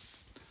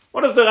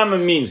 What does the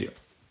Rambam mean here?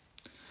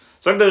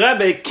 So the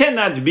Rabbi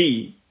cannot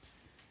be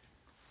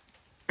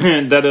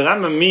that the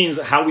Rambam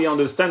means how we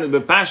understand it,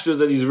 the pashtus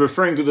that he's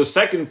referring to the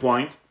second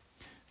point,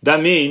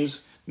 that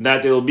means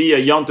that it will be a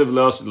Yontiv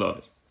Le'osid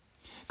Lavi.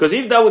 Because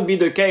if that would be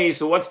the case,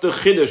 so what's the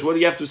chiddush? What do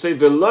you have to say?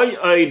 V'lo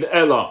yaid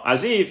ela.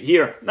 As if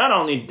here, not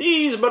only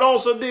these, but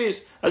also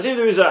this. As if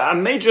there is a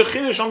major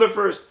chiddush on the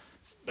first.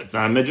 But it's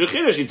not a major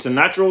chiddush, it's a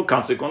natural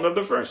consequence of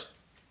the first.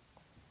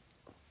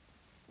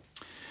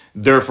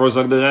 Therefore,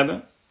 Zag the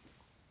Rebbe.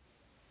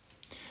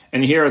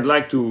 And here I'd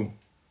like to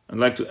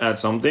add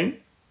something.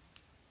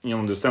 You'll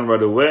understand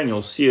right away, and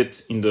you'll see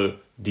it in the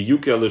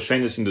Diyuke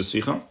al-Shenis in the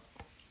Sikha.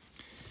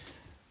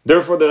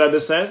 Therefore, the Rebbe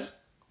says,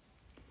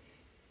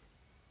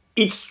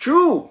 it's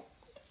true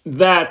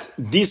that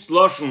this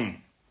Lashon,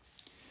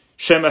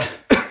 Shem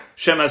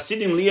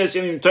Asidim Liyas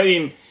Yomim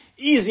Tovim,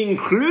 is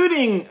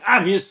including,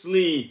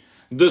 obviously,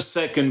 the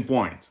second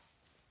point,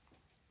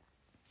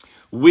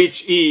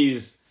 which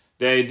is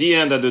the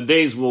idea that the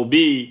days will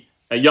be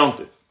a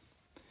Yontif.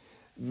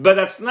 But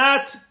that's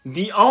not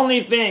the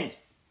only thing.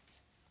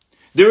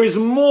 There is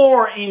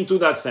more into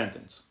that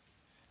sentence.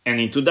 And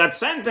into that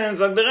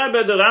sentence, like the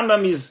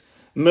Rambam is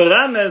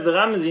Merames, the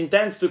Rambam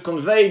intends to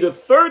convey the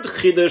third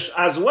Chiddush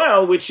as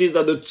well, which is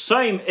that the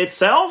Tzom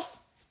itself,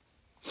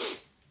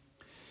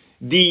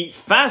 the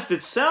fast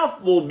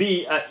itself will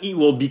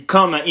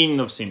become an in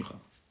of Simcha.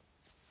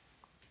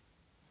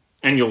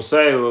 And you'll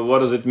say, well, what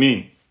does it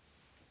mean?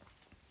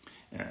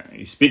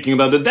 He's speaking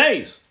about the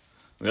days.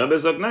 Rabbi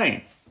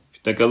Zagnai. If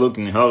you take a look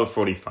in Hara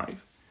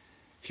 45,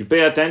 if you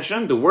pay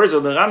attention, the words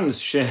of the Rambam is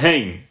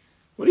Sheheim.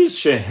 What is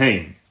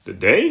Sheheim? The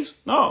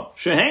days? No.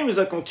 Sheheim is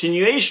a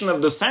continuation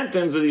of the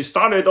sentence that he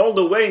started all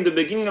the way in the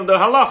beginning of the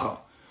halacha.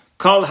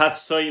 Kol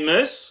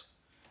hatzoimes,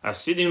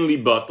 asidim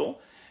libato,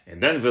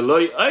 and then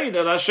veloy oid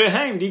el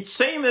sheheim. The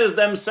tzeimes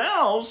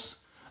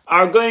themselves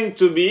are going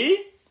to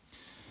be,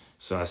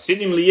 so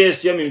asidim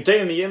liyes yamim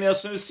tevim yem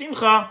yasem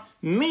simcha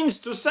means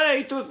to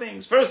say two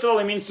things. First of all,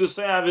 it means to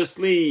say,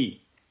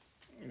 obviously,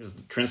 it's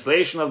the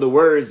translation of the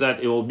words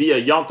that it will be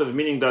a yontev,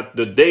 meaning that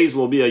the days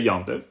will be a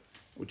yontev,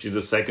 which is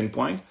the second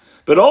point.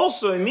 But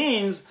also it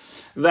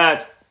means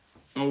that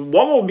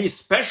what will be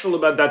special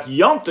about that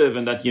Yontev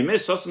and that Yemei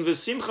Sosen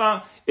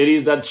V'Simcha, it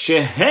is that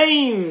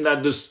Sheheim,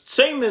 that the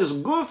same as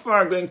Guf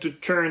are going to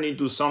turn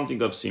into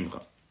something of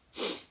Simcha.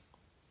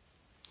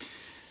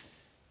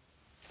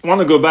 I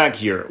want to go back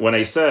here. When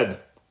I said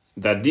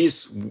that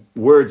these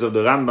words of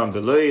the Rambam,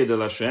 V'Lo Yed El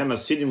Hashem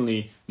Asidim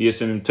Li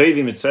Yesem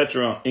Tevim,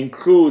 etc.,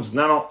 includes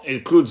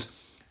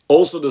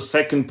also the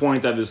second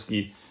point,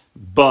 obviously,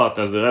 but,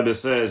 as the Rebbe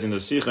says in the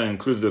Sikha,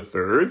 includes the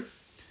third,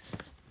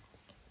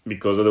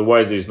 because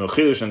otherwise there is no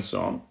Chiddush and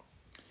so on.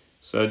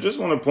 So I just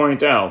want to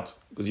point out,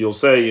 because you'll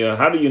say,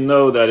 how do you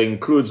know that it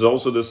includes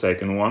also the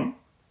second one?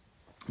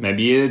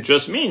 Maybe it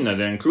just means that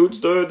it includes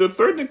the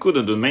third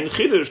Nekuda, the main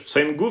Chiddush,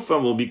 same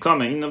Gufa will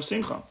become an In of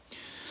Simcha.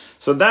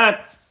 So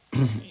that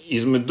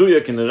is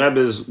Meduyak in the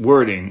Rebbe's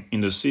wording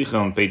in the Sikha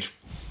on page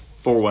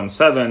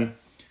 417,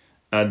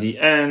 at the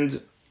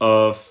end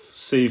of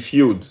Seif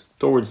Yud,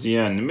 towards the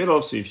end, in the middle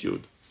of Seif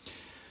Yud.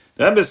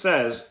 The Rebbe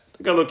says,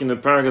 Take a look in the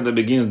paragraph that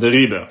begins the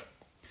Riber.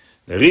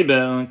 The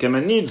Riber kann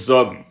man nicht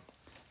sagen,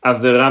 als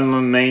der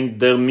Rambam meint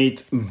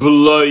damit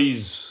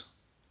bloß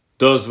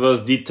das,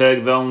 was die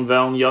Tag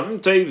wollen Yom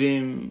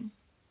Tovim.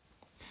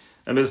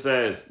 And it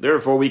says,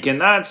 therefore we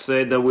cannot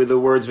say that with the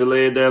words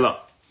V'lei Yedela.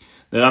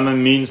 The Rambam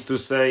means to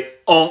say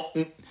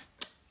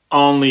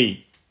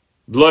only,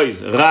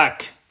 bloß,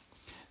 rak,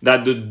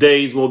 that the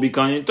days will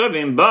become Yom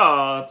Tovim,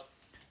 but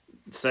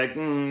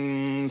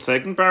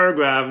second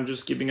paragraph, I'm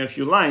just skipping a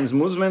few lines,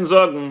 muss man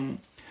sagen,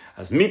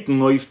 as mitten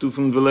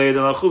Neuftufen V'lei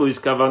Yedela Chulu is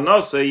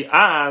Kavanose,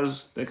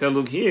 as, take a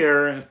look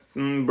here,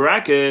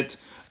 bracket,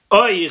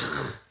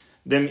 Oich,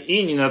 dem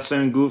Inyan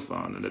Atzem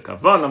Gufa. And the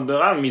Kavan of the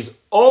Ram is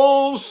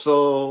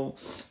also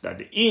that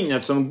the Inyan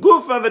Atzem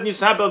Gufa wird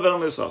nicht haber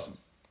werden lesossen.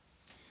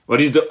 What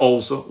is the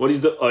also? What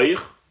is the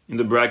Oich in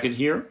the bracket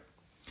here?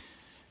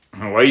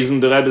 Why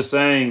isn't the Rebbe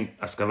saying,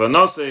 as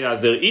Kavanose,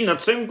 as the Inyan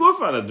Atzem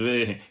Gufa,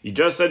 that he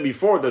just said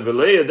before, that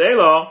V'lei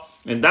Yedela,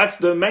 and that's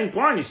the main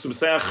point, is to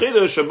say a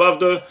chidush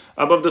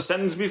above the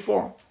sentence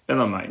before.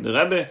 And the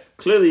Rebbe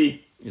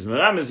clearly is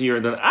merames here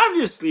that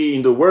obviously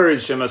in the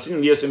words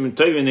Shemasin Yesem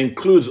Tovim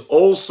includes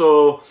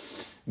also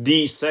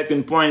the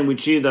second point,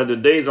 which is that the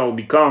days will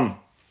become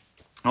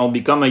a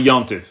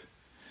yontiv.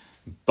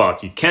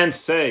 But you can't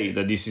say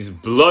that this is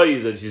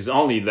blois, that this is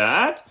only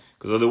that,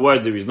 because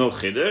otherwise there is no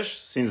chiddush,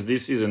 since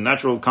this is a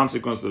natural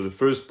consequence of the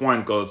first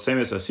point called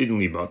Tzemes Hasidin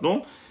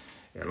Libatul.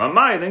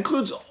 Elamai, it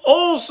includes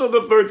also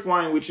the third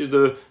point, which is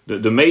the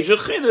major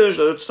chiddush,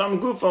 that some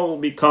gufa will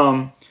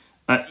become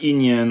an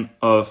inyan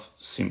of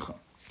simcha.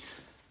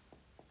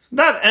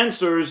 That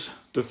answers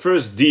the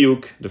first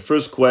diuk, the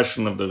first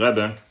question of the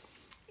Rebbe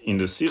in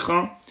the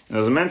Sikha. And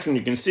as I mentioned,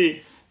 you can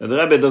see that the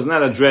Rebbe does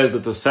not address the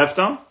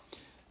Tosefta,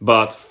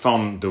 but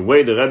from the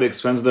way the Rebbe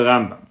explains the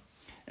Rambam,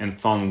 and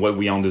from what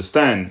we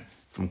understand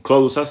from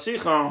Klolus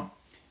HaSikha,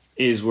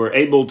 is we're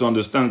able to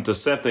understand that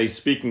Tosefta is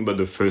speaking about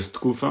the first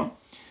Kufa,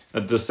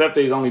 that Tosefta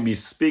is only be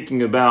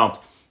speaking about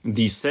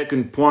the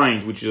second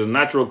point, which is a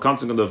natural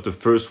consequence of the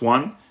first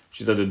one, which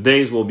is that the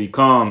days will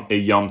become a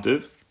Yom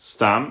Tov.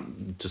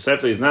 Stam,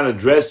 Tosefta is not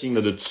addressing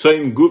that the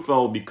Tzoim Gufa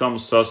will become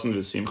Sasan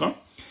V'Simcha.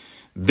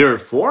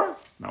 Therefore,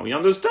 now we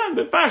understand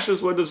the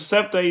Pashas where the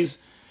Tosefta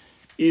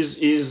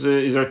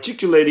is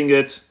articulating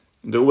it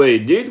the way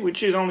it did,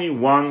 which is only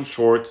one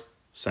short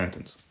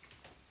sentence.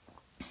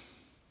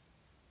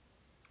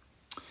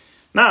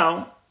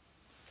 Now,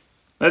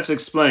 let's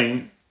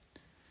explain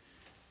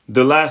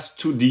the last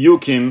two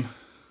diukim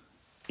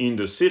in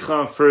the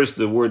Sikha. First,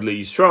 the word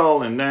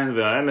Le'Yisrael, and then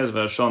Ve'aemes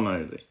Ve'ashal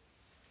Ma'evei.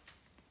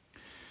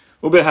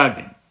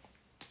 Ubehagin.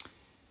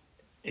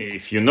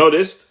 If you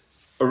noticed,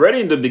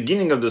 already in the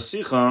beginning of the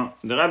Sikha,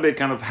 the Rabbi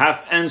kind of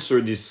half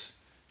answered these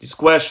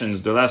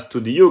questions, the last two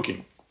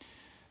diukim.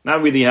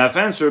 Not really half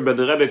answered, but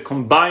the Rabbi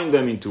combined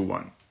them into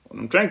one.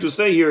 What I'm trying to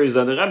say here is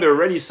that the Rabbi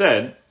already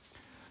said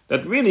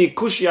that really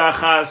kushya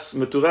achas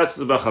meturetz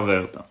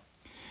b'chaverta.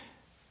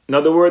 In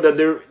other words, that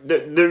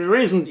there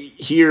isn't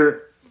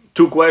here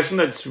two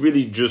questions, it's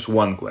really just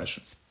one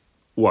question.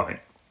 Why?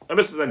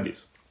 Rabbi says like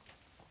this.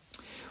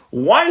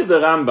 Why is the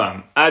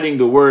Rambam adding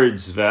the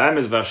words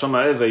Ve'ames Ve'asham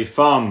Ha'evei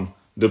from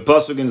the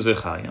pasuk in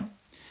Zechariah?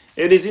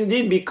 It is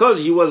indeed because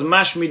he was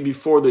mashmid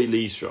before the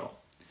Yisrael.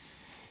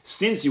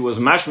 Since he was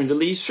mashmid the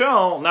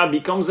Yisrael, now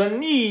becomes a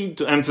need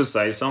to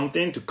emphasize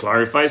something, to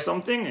clarify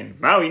something,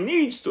 and now he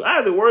needs to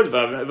add the word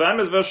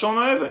Ve'ames Ve'asham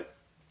Ha'evei.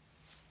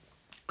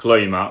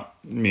 Kloima,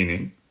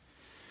 meaning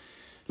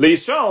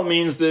Yisrael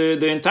means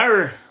the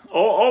entire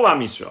all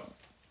Am Yisrael.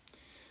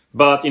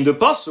 But in the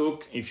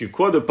pasuk, if you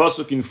quote the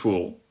pasuk in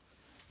full,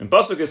 in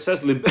pasuk it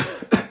says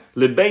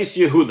Lebeis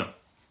Yehuda.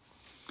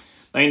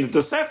 Now in the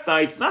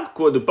Tosefta, it's not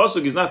the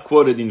pasuk is not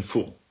quoted in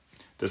full.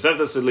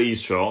 Tosefta says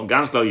LeYisrael,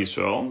 Gans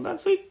LeYisrael,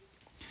 that's it.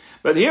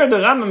 But here the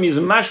Rambam is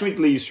mashmit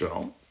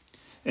LeYisrael,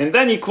 and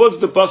then he quotes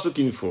the pasuk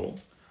in full,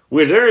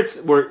 where there it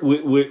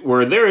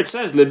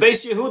says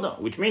Lebeis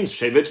Yehuda, which means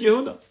Shevet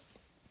Yehuda.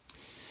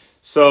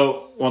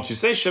 So once you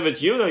say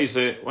Shevet Yehuda, you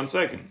say, one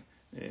second,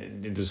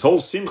 this whole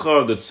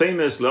simcha, the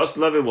tzemes last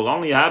level will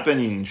only happen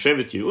in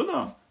Shevet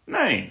Yehuda?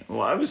 No,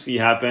 will obviously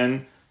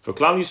happen for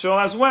Klal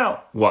Yisrael as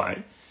well.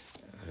 Why?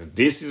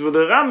 This is what the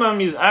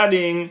Rambam is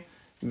adding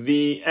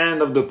the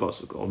end of the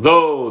pasuk.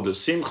 Although the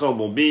simcha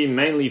will be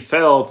mainly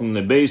felt in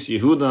the Beis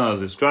Yehuda as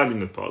described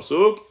in the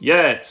pasuk,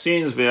 yet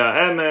since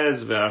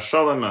ve'aemes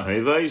ve'ashalom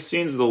ha'hevei,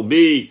 since there will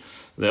be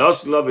the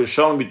asila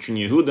ve'shalom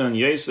between Yehuda and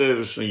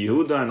Yosef,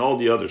 Yehuda and all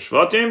the other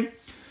shvatim,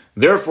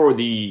 therefore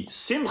the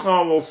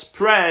simcha will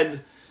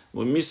spread,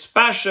 will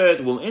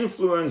mispashet, will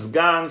influence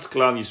Gans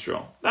Klal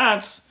Yisrael.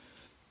 That's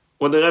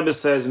what the Rebbe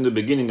says in the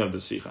beginning of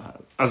the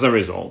Sikha. As a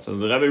result, so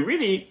the Rebbe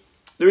really,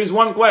 there is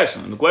one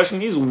question. And the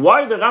question is,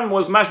 why the Ram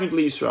was mashmit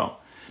Yisrael?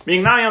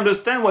 Meaning, now I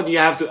understand what you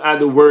have to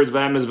add the word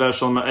V'ames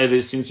V'ashal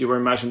Ma'evei since you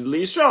were mashmit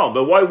Yisrael.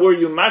 But why were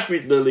you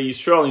mashmit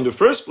Yisrael in the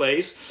first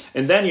place?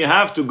 And then you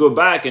have to go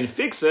back and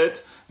fix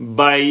it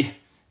by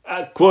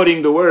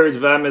quoting the words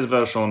V'ames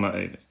V'ashal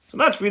Ma'evei. So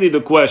that's really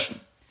the question.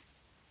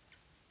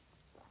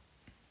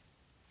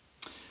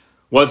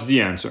 What's the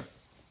answer?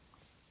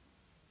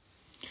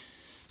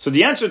 So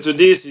the answer to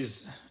this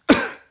is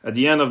at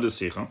the end of the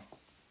Sikha,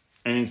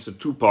 and it's a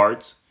two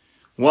parts.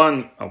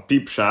 One, al pi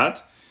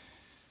pshat,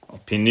 al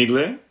pi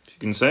nigle, if you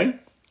can say,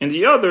 and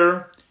the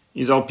other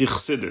is al pi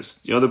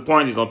chsidis. The other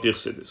point is al pi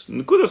chsidis.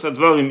 Nekudas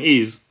advarim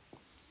is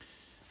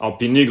al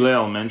pi nigle,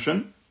 I'll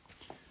mention,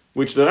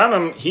 which the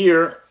Rambam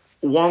here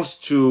wants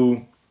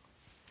to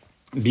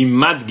be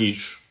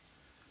madgish.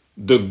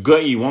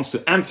 He wants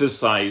to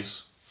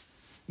emphasize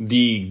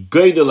the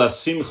Geidel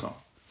Simcha,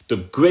 the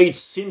great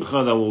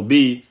Simcha that will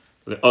be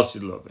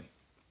le'asid lovei,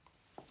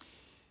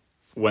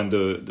 when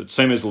the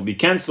Tzomis will be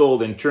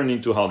cancelled and turned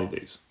into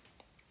holidays.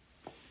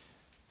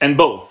 And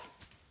both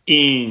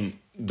in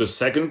the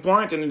second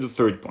point and in the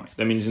third point.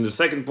 That means in the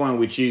second point,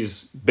 which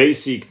is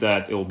basic,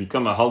 that it will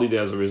become a holiday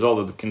as a result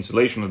of the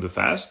cancellation of the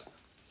fast.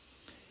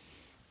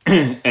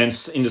 And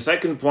in the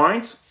second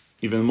point,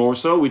 even more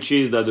so, which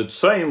is that the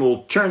Tzayim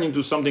will turn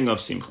into something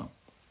of Simcha.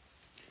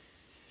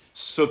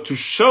 So to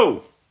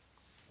show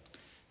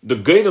the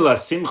Geidel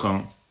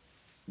Simcha,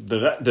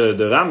 the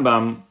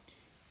Rambam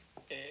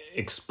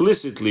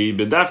explicitly,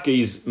 Bedavke,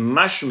 is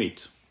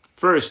mashmit.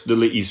 First, the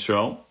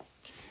Le'Yisrael,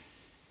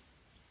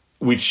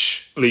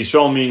 which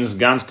Le'Yisrael means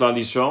Gans Klal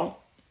Yisrael.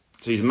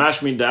 So he's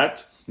mashmit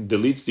that,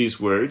 deletes these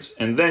words,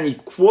 and then he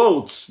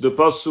quotes the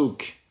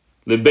Pasuk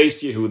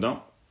Lebeis Yehuda,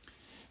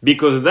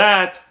 because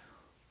that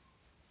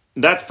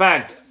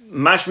fact,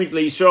 mashmit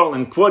Le'Yisrael,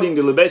 and quoting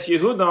the Lebeis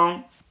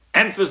Yehuda,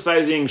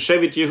 emphasizing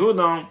Shevet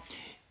Yehuda,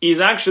 is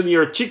actually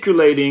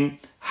articulating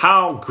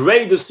how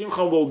great the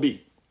Simcha will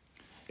be.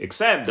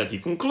 Except that he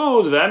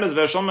concludes,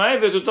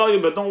 to tell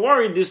you, but don't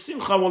worry, this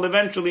Simcha will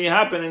eventually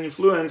happen and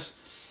influence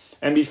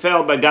and be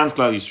felt by Gans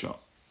Klal Yisrael.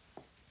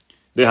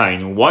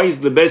 Why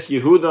is the best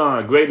Yehuda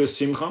a greater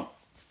Simcha?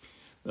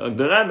 The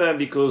Rebbe,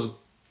 because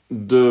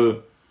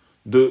the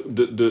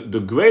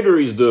greater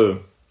is the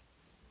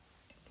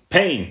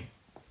pain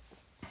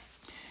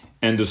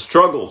and the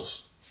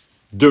struggles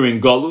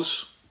during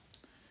Golus,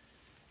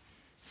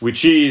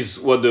 which is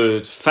what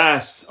the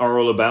fasts are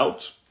all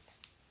about,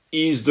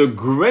 is the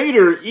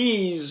greater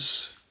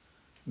is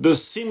the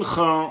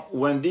Simcha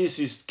when this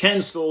is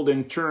cancelled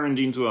and turned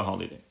into a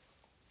holiday.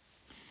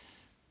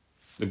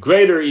 The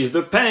greater is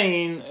the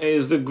pain,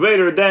 is the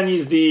greater than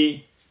is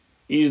the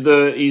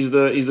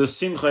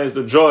Simcha, is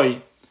the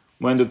joy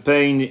when the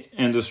pain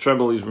and the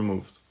struggle is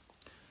removed.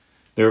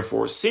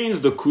 Therefore, since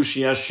the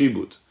Kushia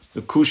Shibut,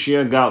 the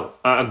Kushia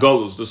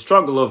Golus, the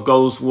struggle of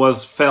Golus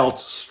was felt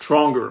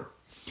stronger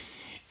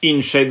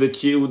in Shevet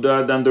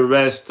Yehuda than the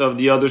rest of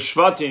the other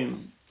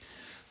Shvatim,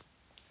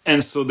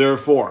 and so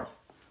therefore,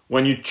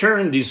 when you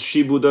turn this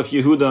Shibud of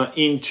Yehuda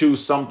into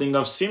something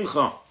of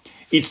Simcha,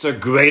 it's a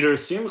greater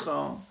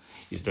Simcha.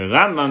 It's the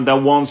Rambam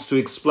that wants to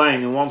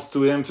explain and wants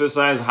to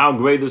emphasize how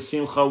great the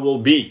Simcha will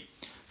be,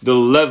 the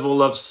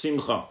level of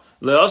Simcha.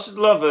 Le'asid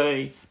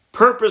lavei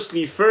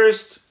purposely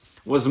first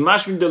was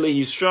mashmid the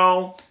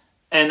Yisrael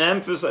and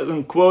emphasized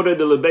and quoted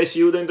the Lebeis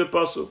Yehuda in the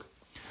Pasuk,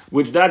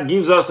 which that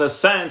gives us a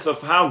sense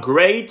of how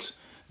great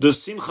the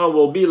Simcha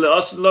will be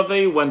le'asid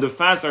lavei when the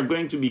fasts are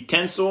going to be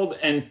cancelled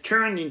and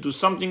turned into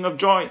something of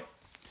joy.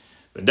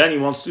 But then he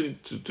wants to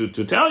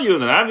tell you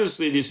that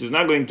obviously this is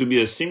not going to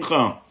be a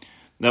Simcha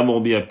that will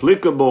be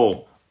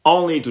applicable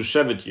only to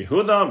Shevet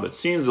Yehuda, but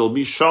since there will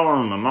be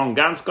Shalom among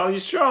Gans Klal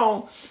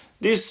Yisrael,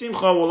 this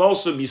Simcha will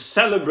also be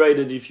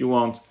celebrated, if you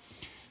want,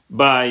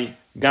 by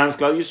Gans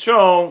Klal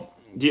Yisrael,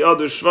 the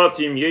other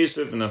Shvatim,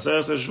 Yosef and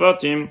Asara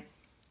Shvatim,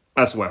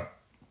 as well.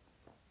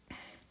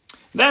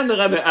 Then the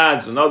Rebbe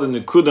adds another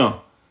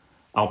Nekuda,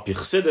 al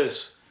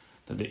Pichsides,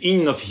 that the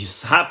in of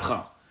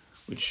Hishapcha,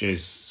 which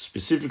is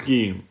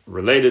specifically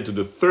related to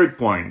the third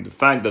point, the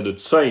fact that the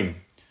Tzayim,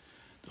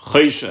 the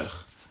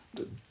Cheshech,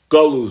 the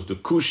Golus, the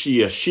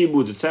Kushi,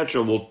 Shibud,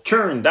 etc.,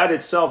 that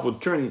itself will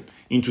turn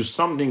into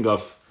something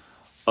of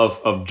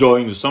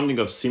joy, into something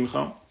of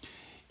Simcha,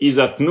 is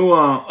a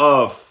Tnua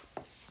of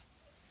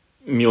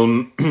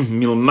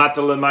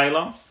Milmata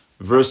Lemaila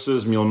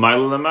versus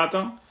Milmaila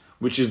Lemata,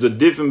 which is the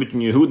difference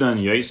between Yehuda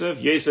and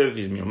Yosef. Yosef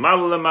is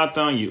Milmala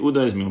Lemata,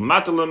 Yehuda is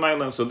Milmata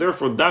Lemaila. So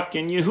therefore, Davke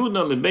and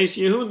Yehuda, the base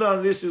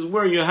Yehuda, this is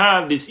where you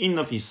have this in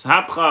of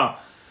Hishapcha,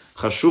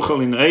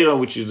 Chashucha in Eira,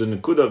 which is the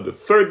Nekuda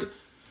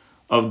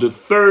of the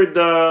third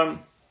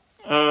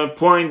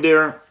point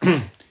there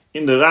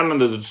in the Rambam,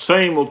 that the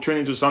same will turn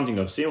into something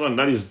of Simcha, and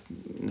that is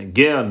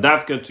Negea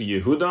Davka to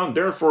Yehuda.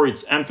 Therefore,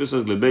 it's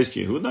emphasis Lebeis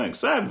Yehuda,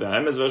 except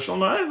that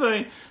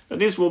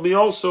this will be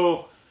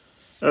also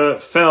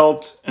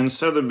felt and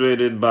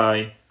celebrated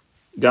by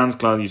Gans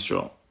Klal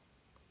Yisrael.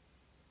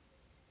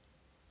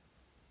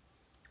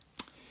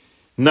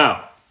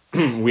 Now,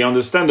 we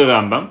understand the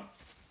Rambam,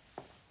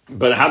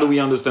 but how do we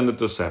understand the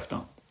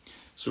Tosefta?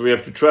 So we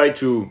have to try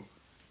to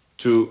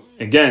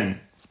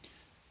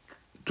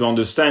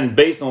understand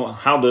based on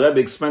how the Rebbe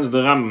explains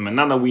the Rambam, and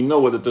now that we know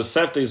what the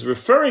Tosefta is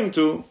referring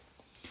to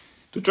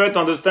try to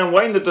understand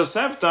why in the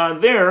Tosefta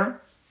there,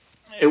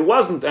 it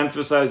wasn't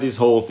emphasized this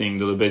whole thing,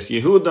 the Lebeis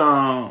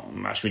Yehuda,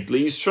 Mashmit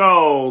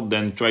Le'Yisrael,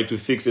 then try to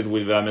fix it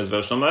with Vames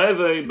Vashom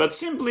Ha'evei, but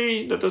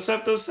simply the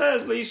Tosefta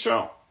says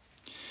Le'Yisrael.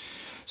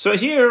 So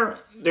here,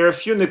 there are a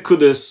few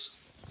nekudas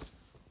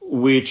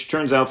which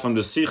turns out from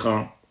the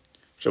Sikha,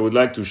 which I would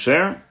like to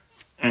share.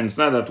 And it's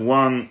not that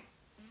one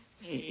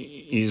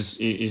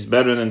is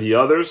better than the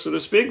other, so to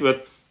speak,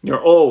 but they're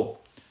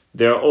all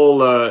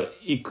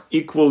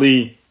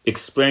equally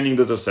explaining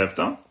the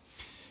Tosefta.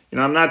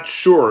 I'm not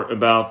sure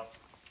about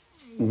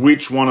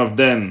which one of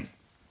them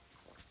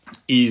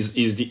is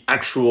the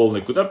actual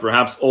nekuda,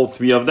 perhaps all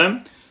three of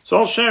them. So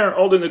I'll share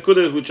all the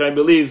nekudas which I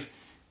believe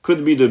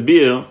could be the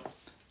bir,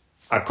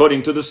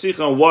 according to the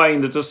Sikha, why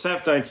in the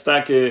Tosefta it's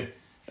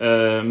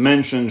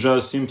mentioned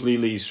just simply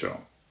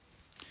L'Yisrael.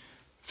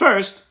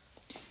 First,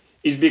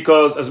 is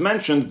because, as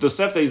mentioned, the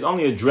Tosefta is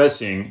only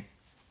addressing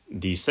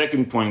the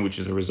second point, which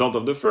is a result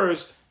of the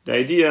first, the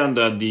idea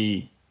that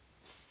the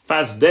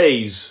fast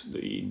days,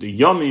 the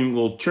Yomim,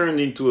 will turn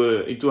into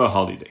a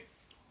holiday.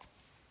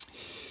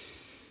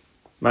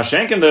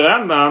 Mashenk and the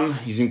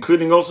Rambam is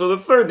including also the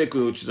third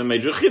Nikud, which is a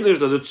major Chiddush,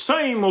 that the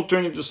Tzayim will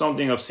turn into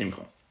something of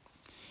Simcha.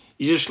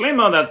 Is a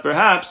Shlema that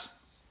perhaps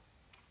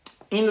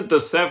in the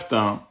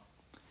Tosefta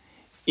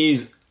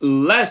is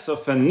less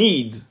of a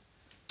need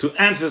to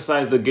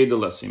emphasize the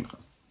Gedol HaSimcha.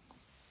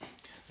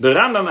 The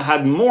Rambam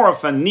had more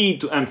of a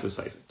need to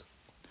emphasize it.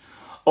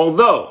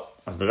 Although,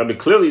 as the Rabbi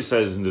clearly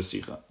says in the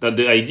Sikha, that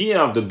the idea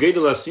of the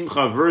Gedol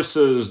HaSimcha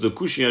versus the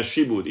Kushi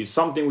HaShibud is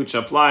something which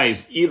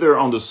applies either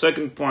on the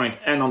second point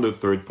and on the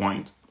third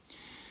point.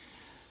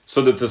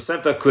 So the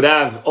Tosefta could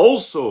have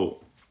also,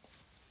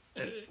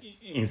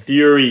 in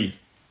theory,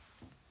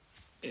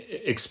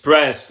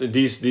 expressed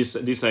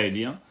this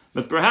idea,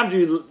 but perhaps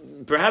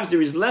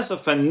there is less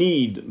of a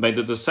need by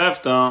the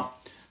Tosefta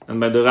than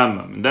by the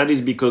Rambam. And that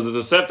is because the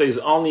Tosefta is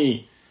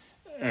only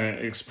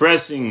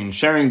expressing and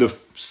sharing the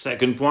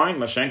second point.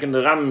 Mashenk and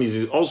the Rambam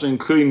is also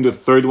including the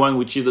third one,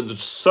 which is that the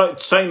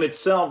Tzayim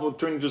itself will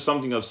turn into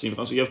something of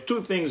Simcha. So you have two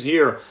things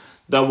here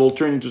that will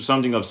turn into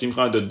something of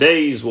Simcha. The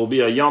days will be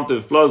a Yom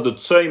Tov, plus the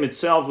Tzayim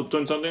itself will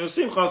turn something of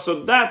Simcha.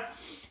 So that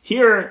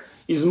here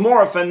is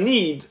more of a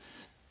need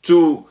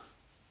to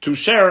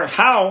share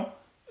how,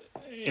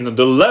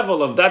 the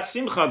level of that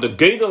Simcha, the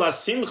Gedol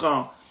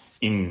HaSimcha,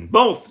 in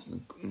both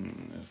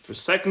for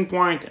second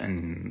point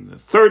and the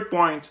third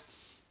point,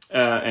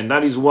 and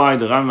that is why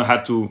the Rambam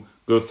had to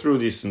go through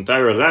this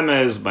entire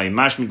remez by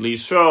Mashmit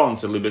L'Yisrael and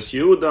Celibes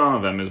Yehuda,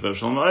 Remez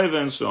Vershal Mo'ev,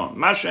 and so on.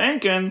 Mash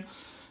Enken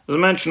is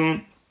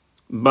mentioned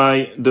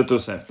by the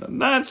Tosefta.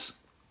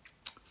 That's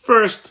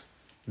first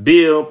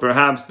bir,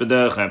 perhaps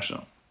b'derech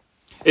Hefsher,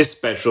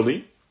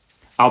 especially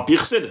al pi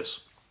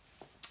Chassidus.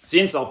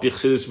 Since al pi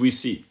Chassidus we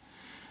see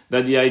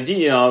that the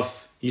idea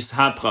of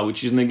Ishapra,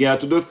 which is negea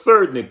to the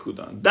third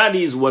nekuda, that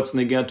is what's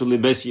negea to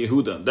Lebes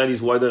Yehuda. That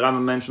is why the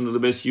Rambam mentioned the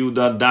Lebes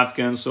Yehuda,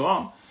 Davka, and so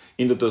on.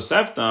 In the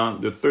Tosefta,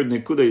 the third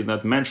nekuda is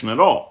not mentioned at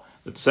all.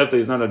 The Tosefta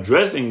is not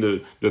addressing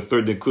the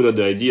third nekuda,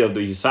 the idea of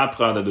the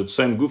Hisapra, that the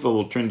Tzayim Gufa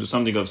will turn to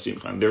something of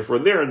Simcha. And therefore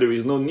there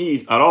is no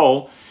need at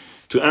all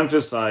to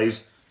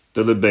emphasize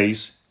the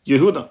Lebes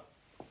Yehuda.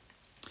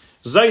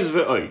 Zayz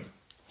ve'oid.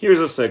 Here's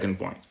a second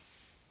point.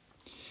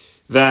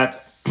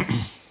 That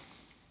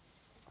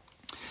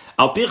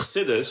Al pi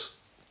Chassidus,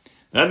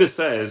 the Rebbe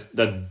says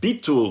that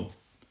Bitul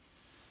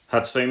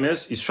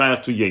Hatzveimes is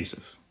shaykh to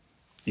Yosef,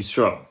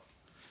 Yisrael.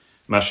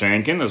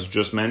 Mashenkin, as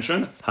just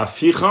mentioned,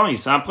 Haficha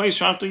Isapra is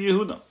shaykh to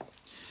Yehuda.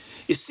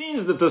 It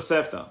seems that the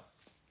Tosefta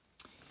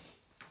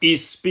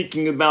is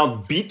speaking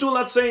about Bitul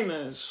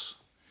Hatzveimes,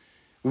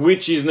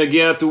 which is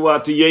negea to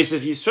what? To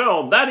Yosef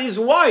Yisrael. That is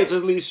why it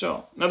says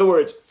Yisrael. In other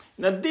words,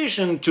 in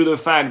addition to the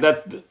fact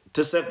that the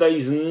Tosefta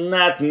is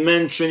not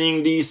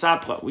mentioning the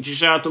Isapra, which is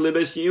shaykh to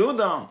Lebes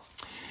Yehuda,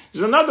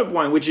 there's another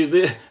point, which is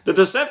the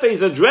Tosefta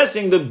is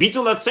addressing the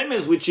Bitul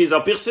HaTzemes, which is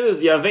al pi Chassidus,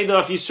 the Aveda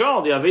of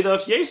Yisrael, the Aveda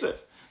of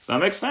Yosef. So that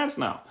makes sense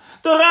now.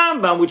 The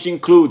Rambam, which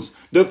includes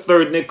the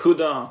third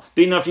Nekuda,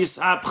 the Din of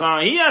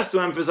Yisapra, he has to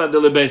emphasize the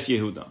Lebes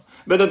Yehuda.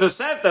 But the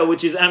Tosefta,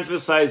 which is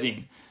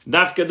emphasizing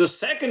Dafka, the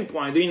second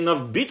point, the Din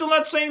of Bitul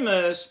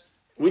HaTzemes,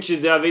 which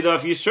is the Aveda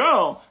of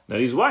Yisrael, that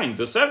is why in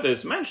the Tosefta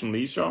it's mentioned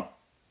Yisrael.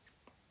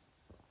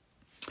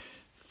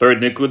 Third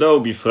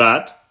Nekuda,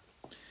 Bifrat,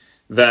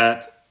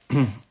 that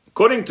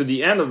according to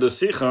the end of the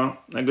Sikha, I'm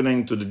not going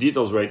into the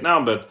details right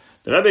now, but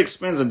the Rebbe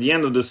explains at the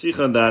end of the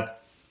Sikha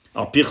that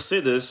al pi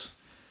Chassidus,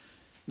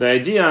 the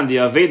idea and the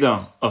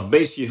Aveda of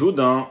Beis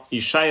Yehuda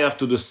is shayach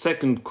to the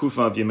second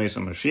Kufa of Yemei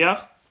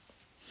Mashiach.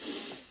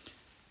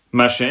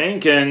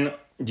 Masha'enken,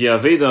 the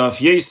Aveda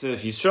of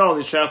Yosef Yisrael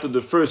is shayach to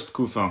the first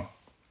Kufa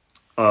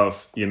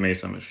of Yemei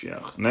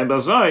Mashiach.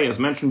 Nebazai, as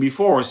mentioned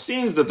before,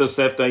 seems that the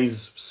Tosefta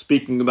is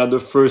speaking about the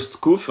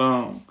first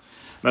Kufa.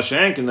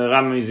 Mashenk, the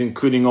Rambam is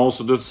including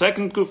also the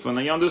second Kufa, and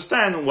I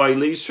understand why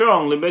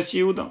Leishon, Lebes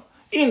Yehuda.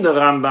 In the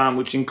Rambam,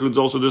 which includes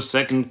also the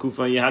second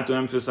Kufa, you had to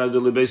emphasize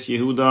the Lebes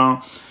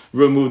Yehuda,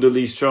 remove the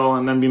Leishon,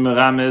 and then be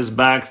Merames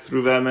back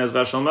through Vermes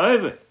Vashal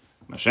Ma'eve.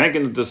 Mashenk,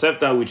 the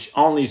Tosefta, which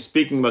only is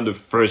speaking about the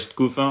first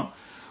Kufa,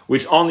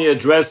 which only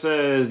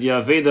addresses the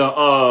Aveda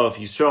of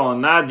Yisrael,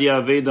 and not the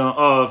Aveda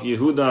of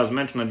Yehuda, as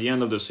mentioned at the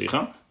end of the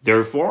Sikha.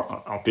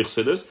 Therefore, al pi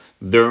Chassidus,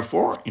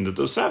 therefore, in the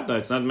Tosefta,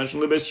 it's not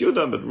mentioned Lebes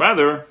Yehuda, but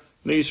rather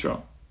the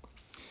Yisrael.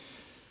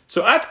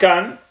 So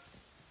Atkan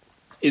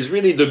is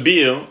really the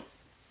bill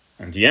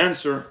and the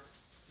answer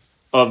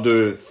of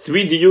the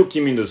three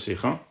diyukim in the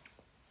Sikha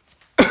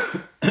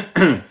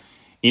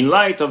in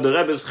light of the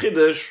Rebbe's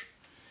Chiddush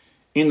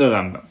in the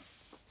Rambam.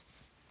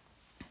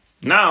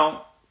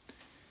 Now,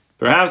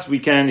 perhaps we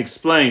can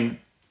explain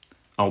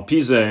al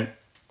pizeh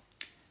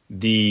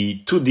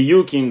the two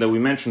diyukim that we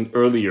mentioned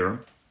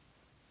earlier,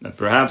 that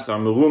perhaps are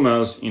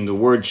merumas in the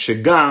word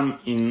shegam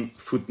in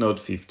footnote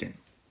 15.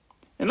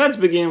 And let's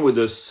begin with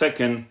the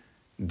second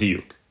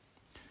diyuk,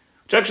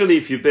 which actually,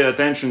 if you pay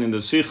attention in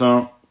the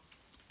Sikha,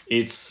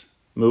 it's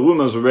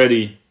merumas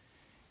already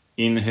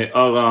in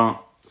He'ara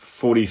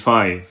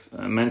 45.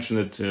 I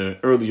mentioned it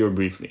earlier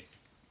briefly.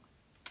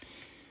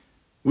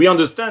 We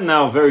understand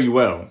now very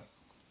well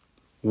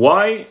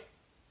why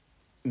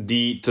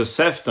the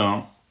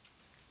Tosefta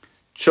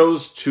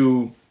chose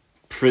to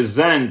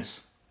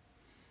present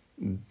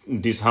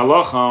this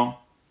halacha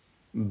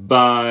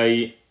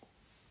by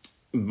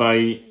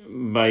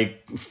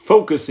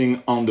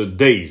focusing on the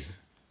days,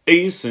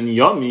 Eis and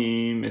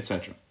Yomim,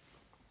 etc.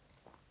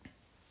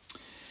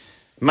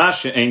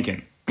 Mashe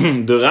Enken,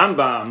 the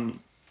Rambam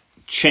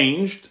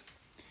changed,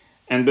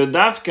 and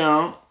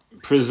Bedavka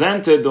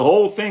presented the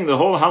whole thing, the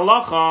whole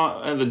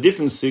halacha, and the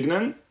different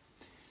signon,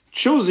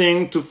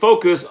 choosing to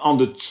focus on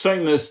the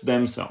tzeimus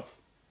themselves.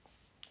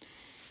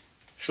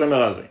 Shlomo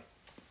Razeh.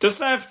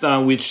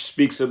 Tosefta, which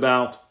speaks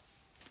about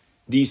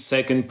the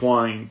second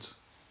point,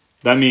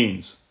 that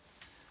means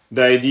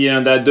the idea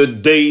that the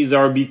days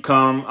will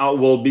become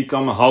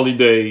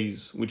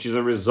holidays, which is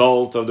a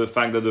result of the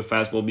fact that the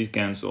fast will be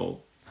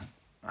cancelled.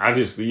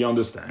 Obviously, you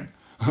understand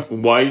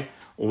why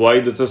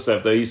the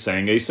Tosefta is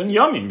saying Eis and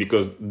Yomim,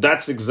 because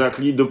that's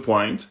exactly the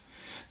point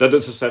that the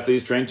Tosefta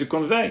is trying to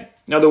convey.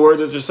 In other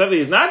words, the Tosefta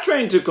is not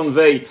trying to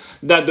convey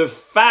that the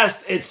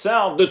fast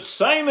itself, the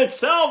tzayim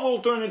itself, will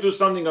turn into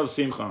something of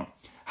simcha.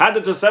 Had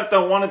the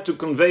Tosefta wanted to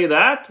convey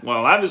that,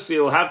 well, obviously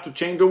he'll have to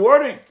change the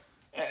wording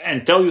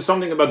and tell you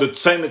something about the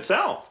tzayim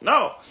itself.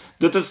 No,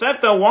 the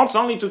Tosefta wants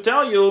only to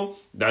tell you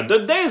that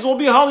the days will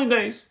be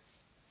holidays.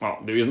 Well,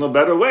 there is no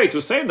better way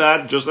to say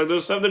that, just like the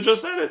Tosefta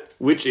just said it,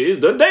 which is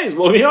the days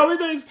will be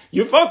holidays.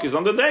 You focus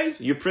on the days.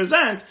 You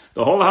present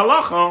the whole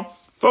halacha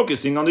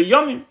focusing on the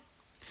yomim.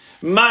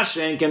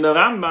 Mashenk and the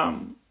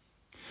Rambam.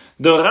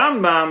 The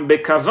Rambam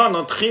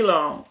bekavanot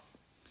chila.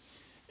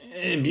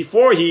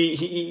 Before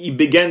he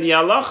began the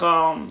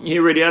halacha, he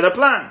already had a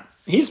plan.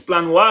 His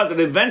plan was that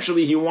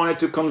eventually he wanted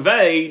to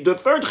convey the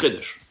third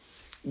chiddush,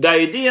 the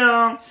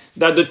idea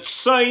that the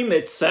tzayim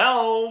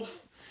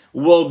itself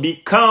will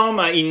become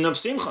a in of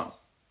simcha.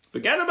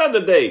 Forget about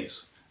the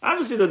days.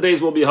 Obviously the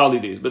days will be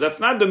holidays, but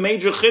that's not the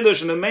major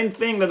chiddush and the main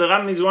thing that the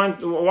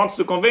Rambam wants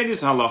to convey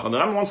this halacha. The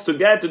Rambam wants to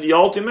get to the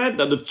ultimate,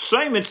 that the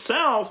tzayim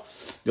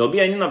itself, there will be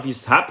a in of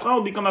ishapcha,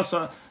 will become a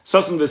sasan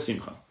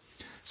v'simcha.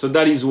 So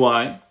that is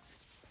why,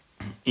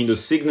 in the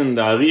signon,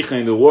 the aricha,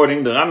 in the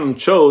wording, the Rambam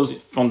chose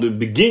from the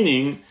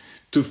beginning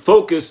to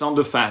focus on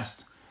the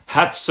fast.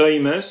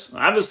 Hatzaimes,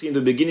 obviously in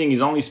the beginning he's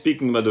only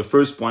speaking about the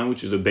first point,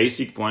 which is the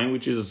basic point,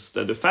 which is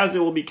that the fast day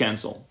will be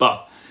cancelled.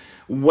 But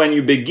when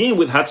you begin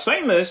with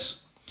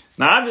Hatzaimes,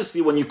 now obviously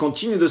when you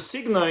continue the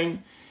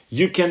signon,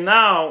 you can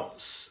now,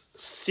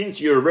 since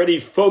you're already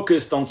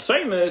focused on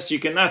Tzaimes, you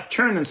cannot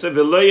turn and say,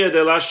 Veloya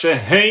de la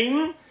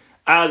Sheheim,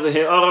 as a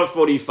He'ara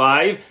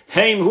 45,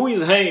 Heim, who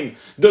is Heim?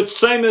 The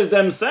Tzaimes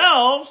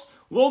themselves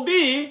will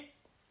be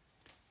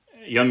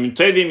Yom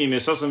Tevim,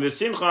 Yimesosan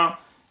V'Simcha.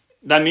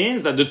 That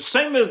means that the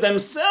tzeimes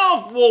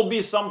themselves will be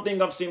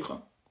something of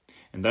simcha.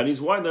 And that is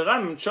why the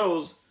Rambam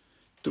chose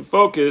to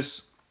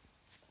focus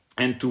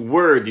and to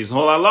word his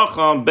whole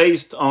halacha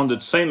based on the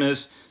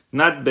tzeimes,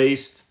 not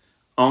based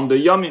on the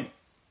yomim.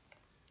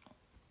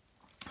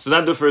 So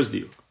that's the first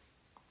diuk.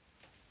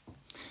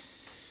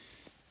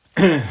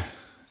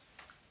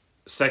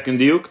 Second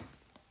diuk.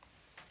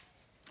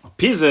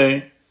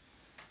 Pizeh,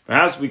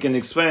 perhaps we can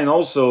explain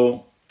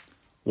also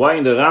why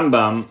in the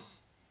Rambam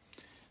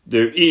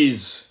there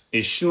is a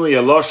shinui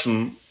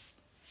aloshen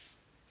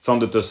from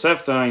the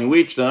Tosefta in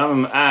which the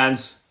Rambam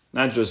adds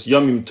not just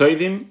Yomim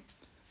Tovim,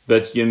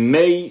 but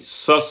Yemei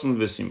Sosan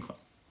V'Simcha,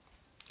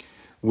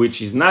 which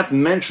is not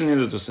mentioned in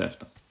the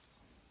Tosefta.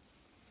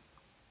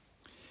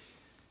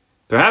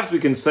 Perhaps we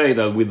can say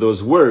that with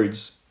those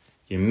words,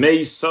 Yemei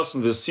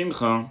Sosan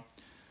V'Simcha,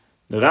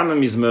 the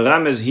Rambam is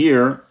merames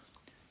here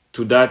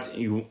to that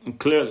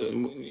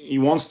he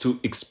wants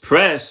to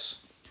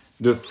express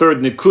the third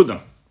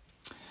nekuda,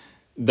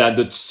 that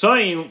the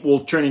tzayim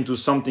will turn into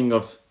something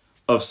of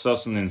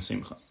sasan and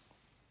simcha.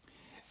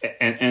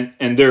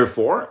 And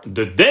therefore,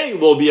 the day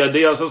will be a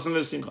day of sasan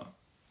and simcha.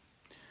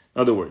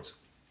 In other words,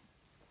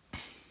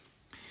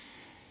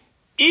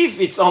 if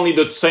it's only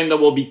the tzayim that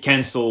will be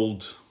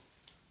cancelled,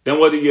 then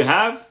what do you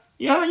have?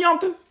 You have a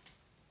yontiv.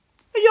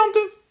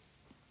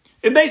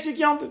 A basic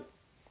yontiv.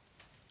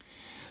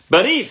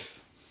 But if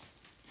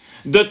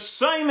the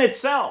tzayim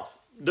itself,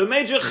 the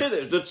major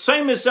chiddush, the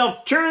tzayim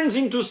itself turns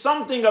into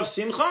something of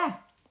simcha,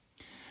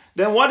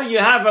 then what do you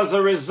have as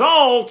a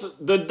result?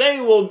 The day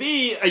will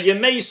be a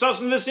Yemei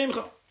Sasan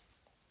V'Simcha.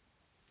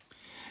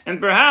 And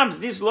perhaps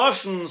this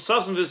lashon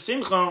sasan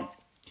v'simcha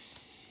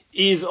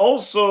is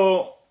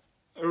also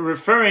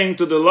referring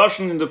to the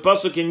lashon in the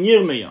pasuk in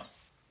Yirmiyah,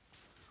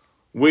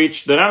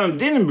 which the Rambam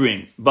didn't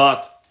bring,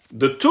 but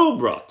the two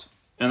brought.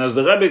 And as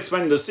the Rebbe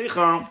explained in the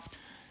Sikha,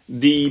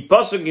 the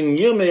pasuk in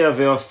Yirmiyah,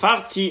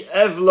 ve'afarti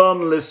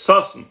evlam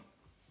lesasen.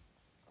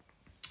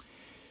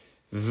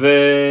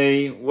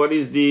 What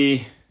is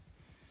the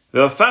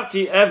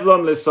ve'afarti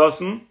evlam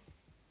lesasen?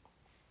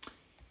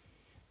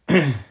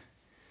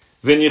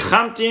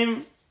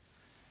 Ve'nichamtim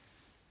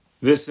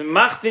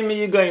ve'semachtim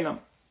yigainam.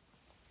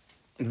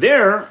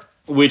 There,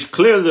 which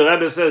clearly the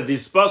Rebbe says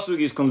this pasuk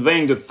is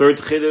conveying the third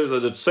chiddush,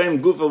 that the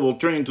same gufa will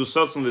turn into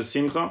sasan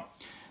v'simcha.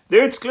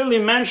 There it's clearly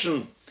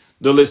mentioned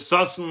the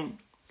lesasen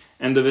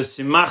and the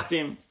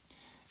v'simachtim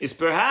is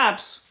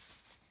perhaps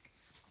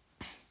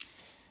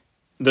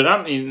the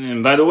Ram.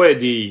 And by the way,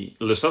 the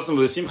lesasen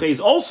v'simcha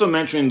is also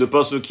mentioned in the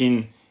pasuk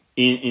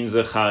in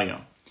Zechariah,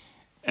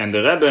 and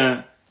the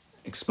Rebbe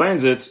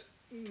explains it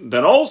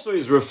that also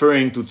is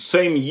referring to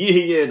Tseim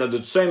Yihyeh, that the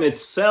Tseim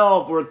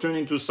itself were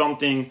turning to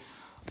something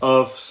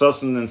of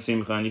Sasan and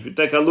Simcha. And if you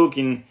take a look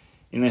in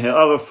the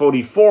Ha'ara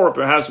 44,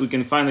 perhaps we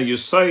can find a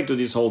Yusai to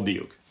this whole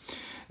diuk.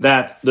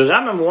 That the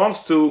Rambam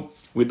wants to,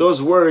 with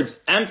those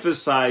words,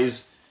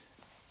 emphasize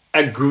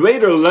a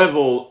greater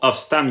level of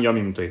Stam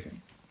Yomim Tovim.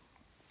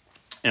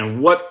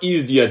 And what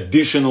is the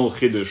additional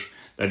Chiddush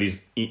that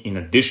is in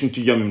addition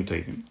to Yomim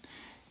Tovim?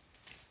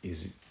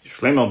 Is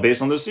Shlomo,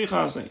 based on the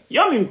Sikha, say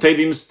Yomim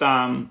Tovim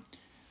Stam,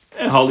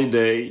 a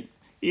holiday,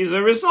 is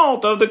a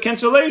result of the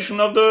cancellation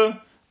of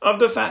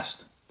the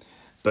fast.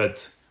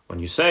 But when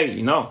you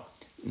say,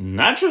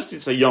 not just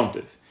it's a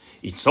yontiv,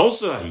 it's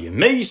also a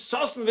yemei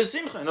sasan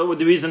v'simcha. In other words,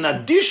 there is an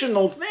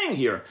additional thing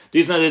here.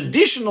 There is an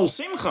additional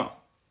simcha.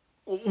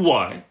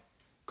 Why?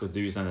 Because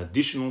there is an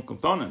additional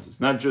component. It's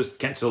not just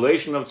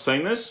cancellation of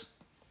tzeimus,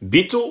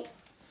 bitul,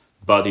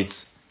 but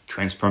it's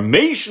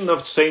transformation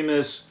of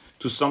tzeimus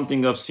to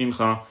something of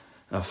simcha.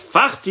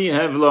 Fachti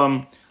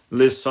hevlam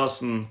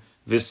lesasan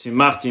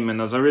v'simachtim,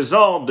 and as a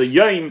result, the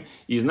yom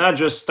is not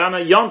just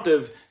stana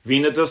yontiv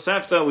v'ina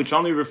tosefta, which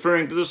only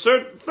referring to the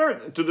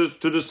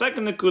to the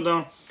second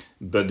nekuda,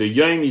 but the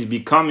yom is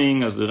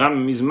becoming, as the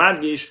Rambam is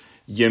madgish,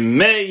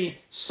 yemei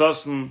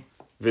sasan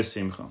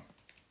v'simcha.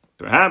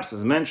 Perhaps,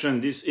 as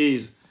mentioned, this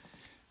is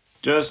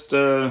just,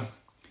 in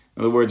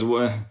other words,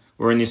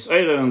 we're in this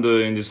in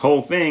this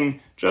whole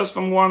thing, just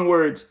from one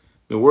word,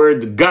 the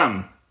word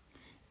gam,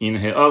 in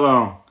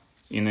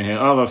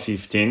Ha'ara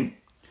 15,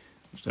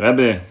 which the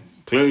Rebbe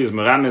clearly is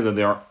merames that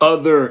there are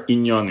other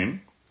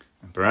inyonim,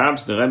 and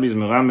perhaps the Rebbe is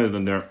merames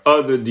that there are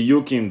other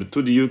diyukim, the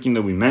two diyukim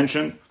that we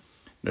mentioned,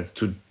 that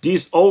to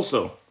this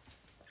also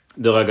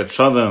the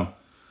Ragat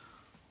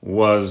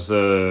was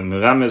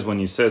merames when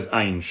he says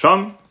ayin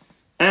sham,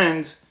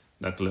 and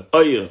that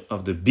le'oyer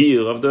of the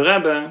beer of the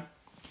Rebbe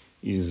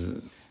is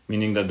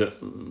meaning that the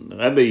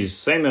Rebbe is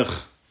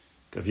semech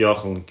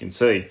kavyachol. You can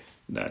say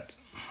that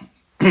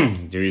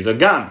there is a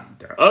gam.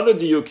 There are other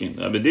diyukim.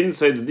 The Rebbe didn't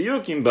say the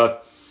diyukim,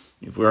 but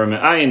if we are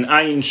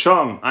ayin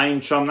sham,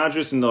 not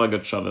just in the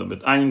Ragat Shava,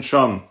 but ayin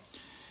sham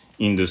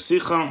in the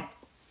Sikha,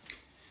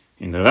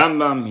 in the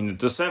Rambam, in the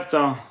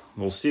Tosefta,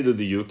 we'll see the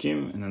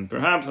diyukim, and then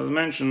perhaps, as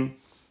mentioned,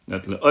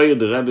 that le'oyer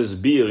the Rebbe's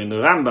beer in the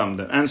Rambam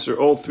that answer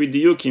all three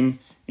diyukim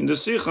in the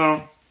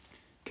Sikha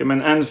can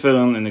answer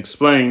and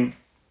explain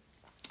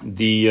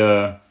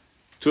the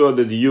two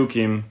other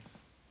diyukim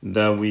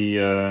that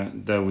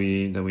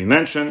we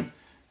mentioned,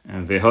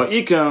 and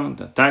veha'ika,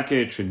 the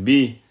take should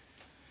be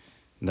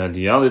that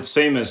the Alit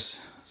Semes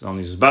is on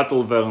his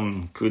battle vern,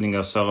 including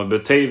Asara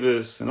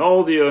Betevis, and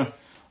all the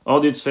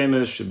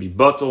Semes should be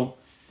bottled.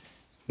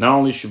 Not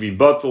only should be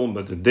bottled,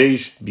 but the day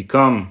should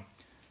become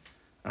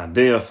a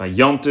day of a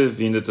yontiv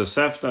in the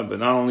Tosefta, but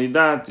not only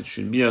that, it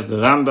should be as the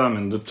Rambam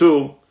and the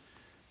two,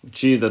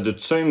 which is that the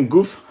Tzoim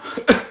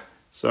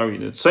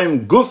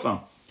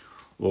Gufa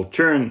will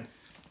turn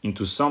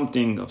into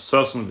something of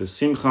Sasan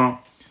v'Simcha,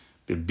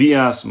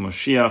 bebias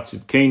Moshiach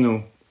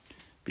Tzidkenu,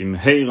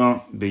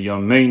 b'mheira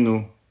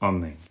b'yameinu,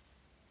 Amen.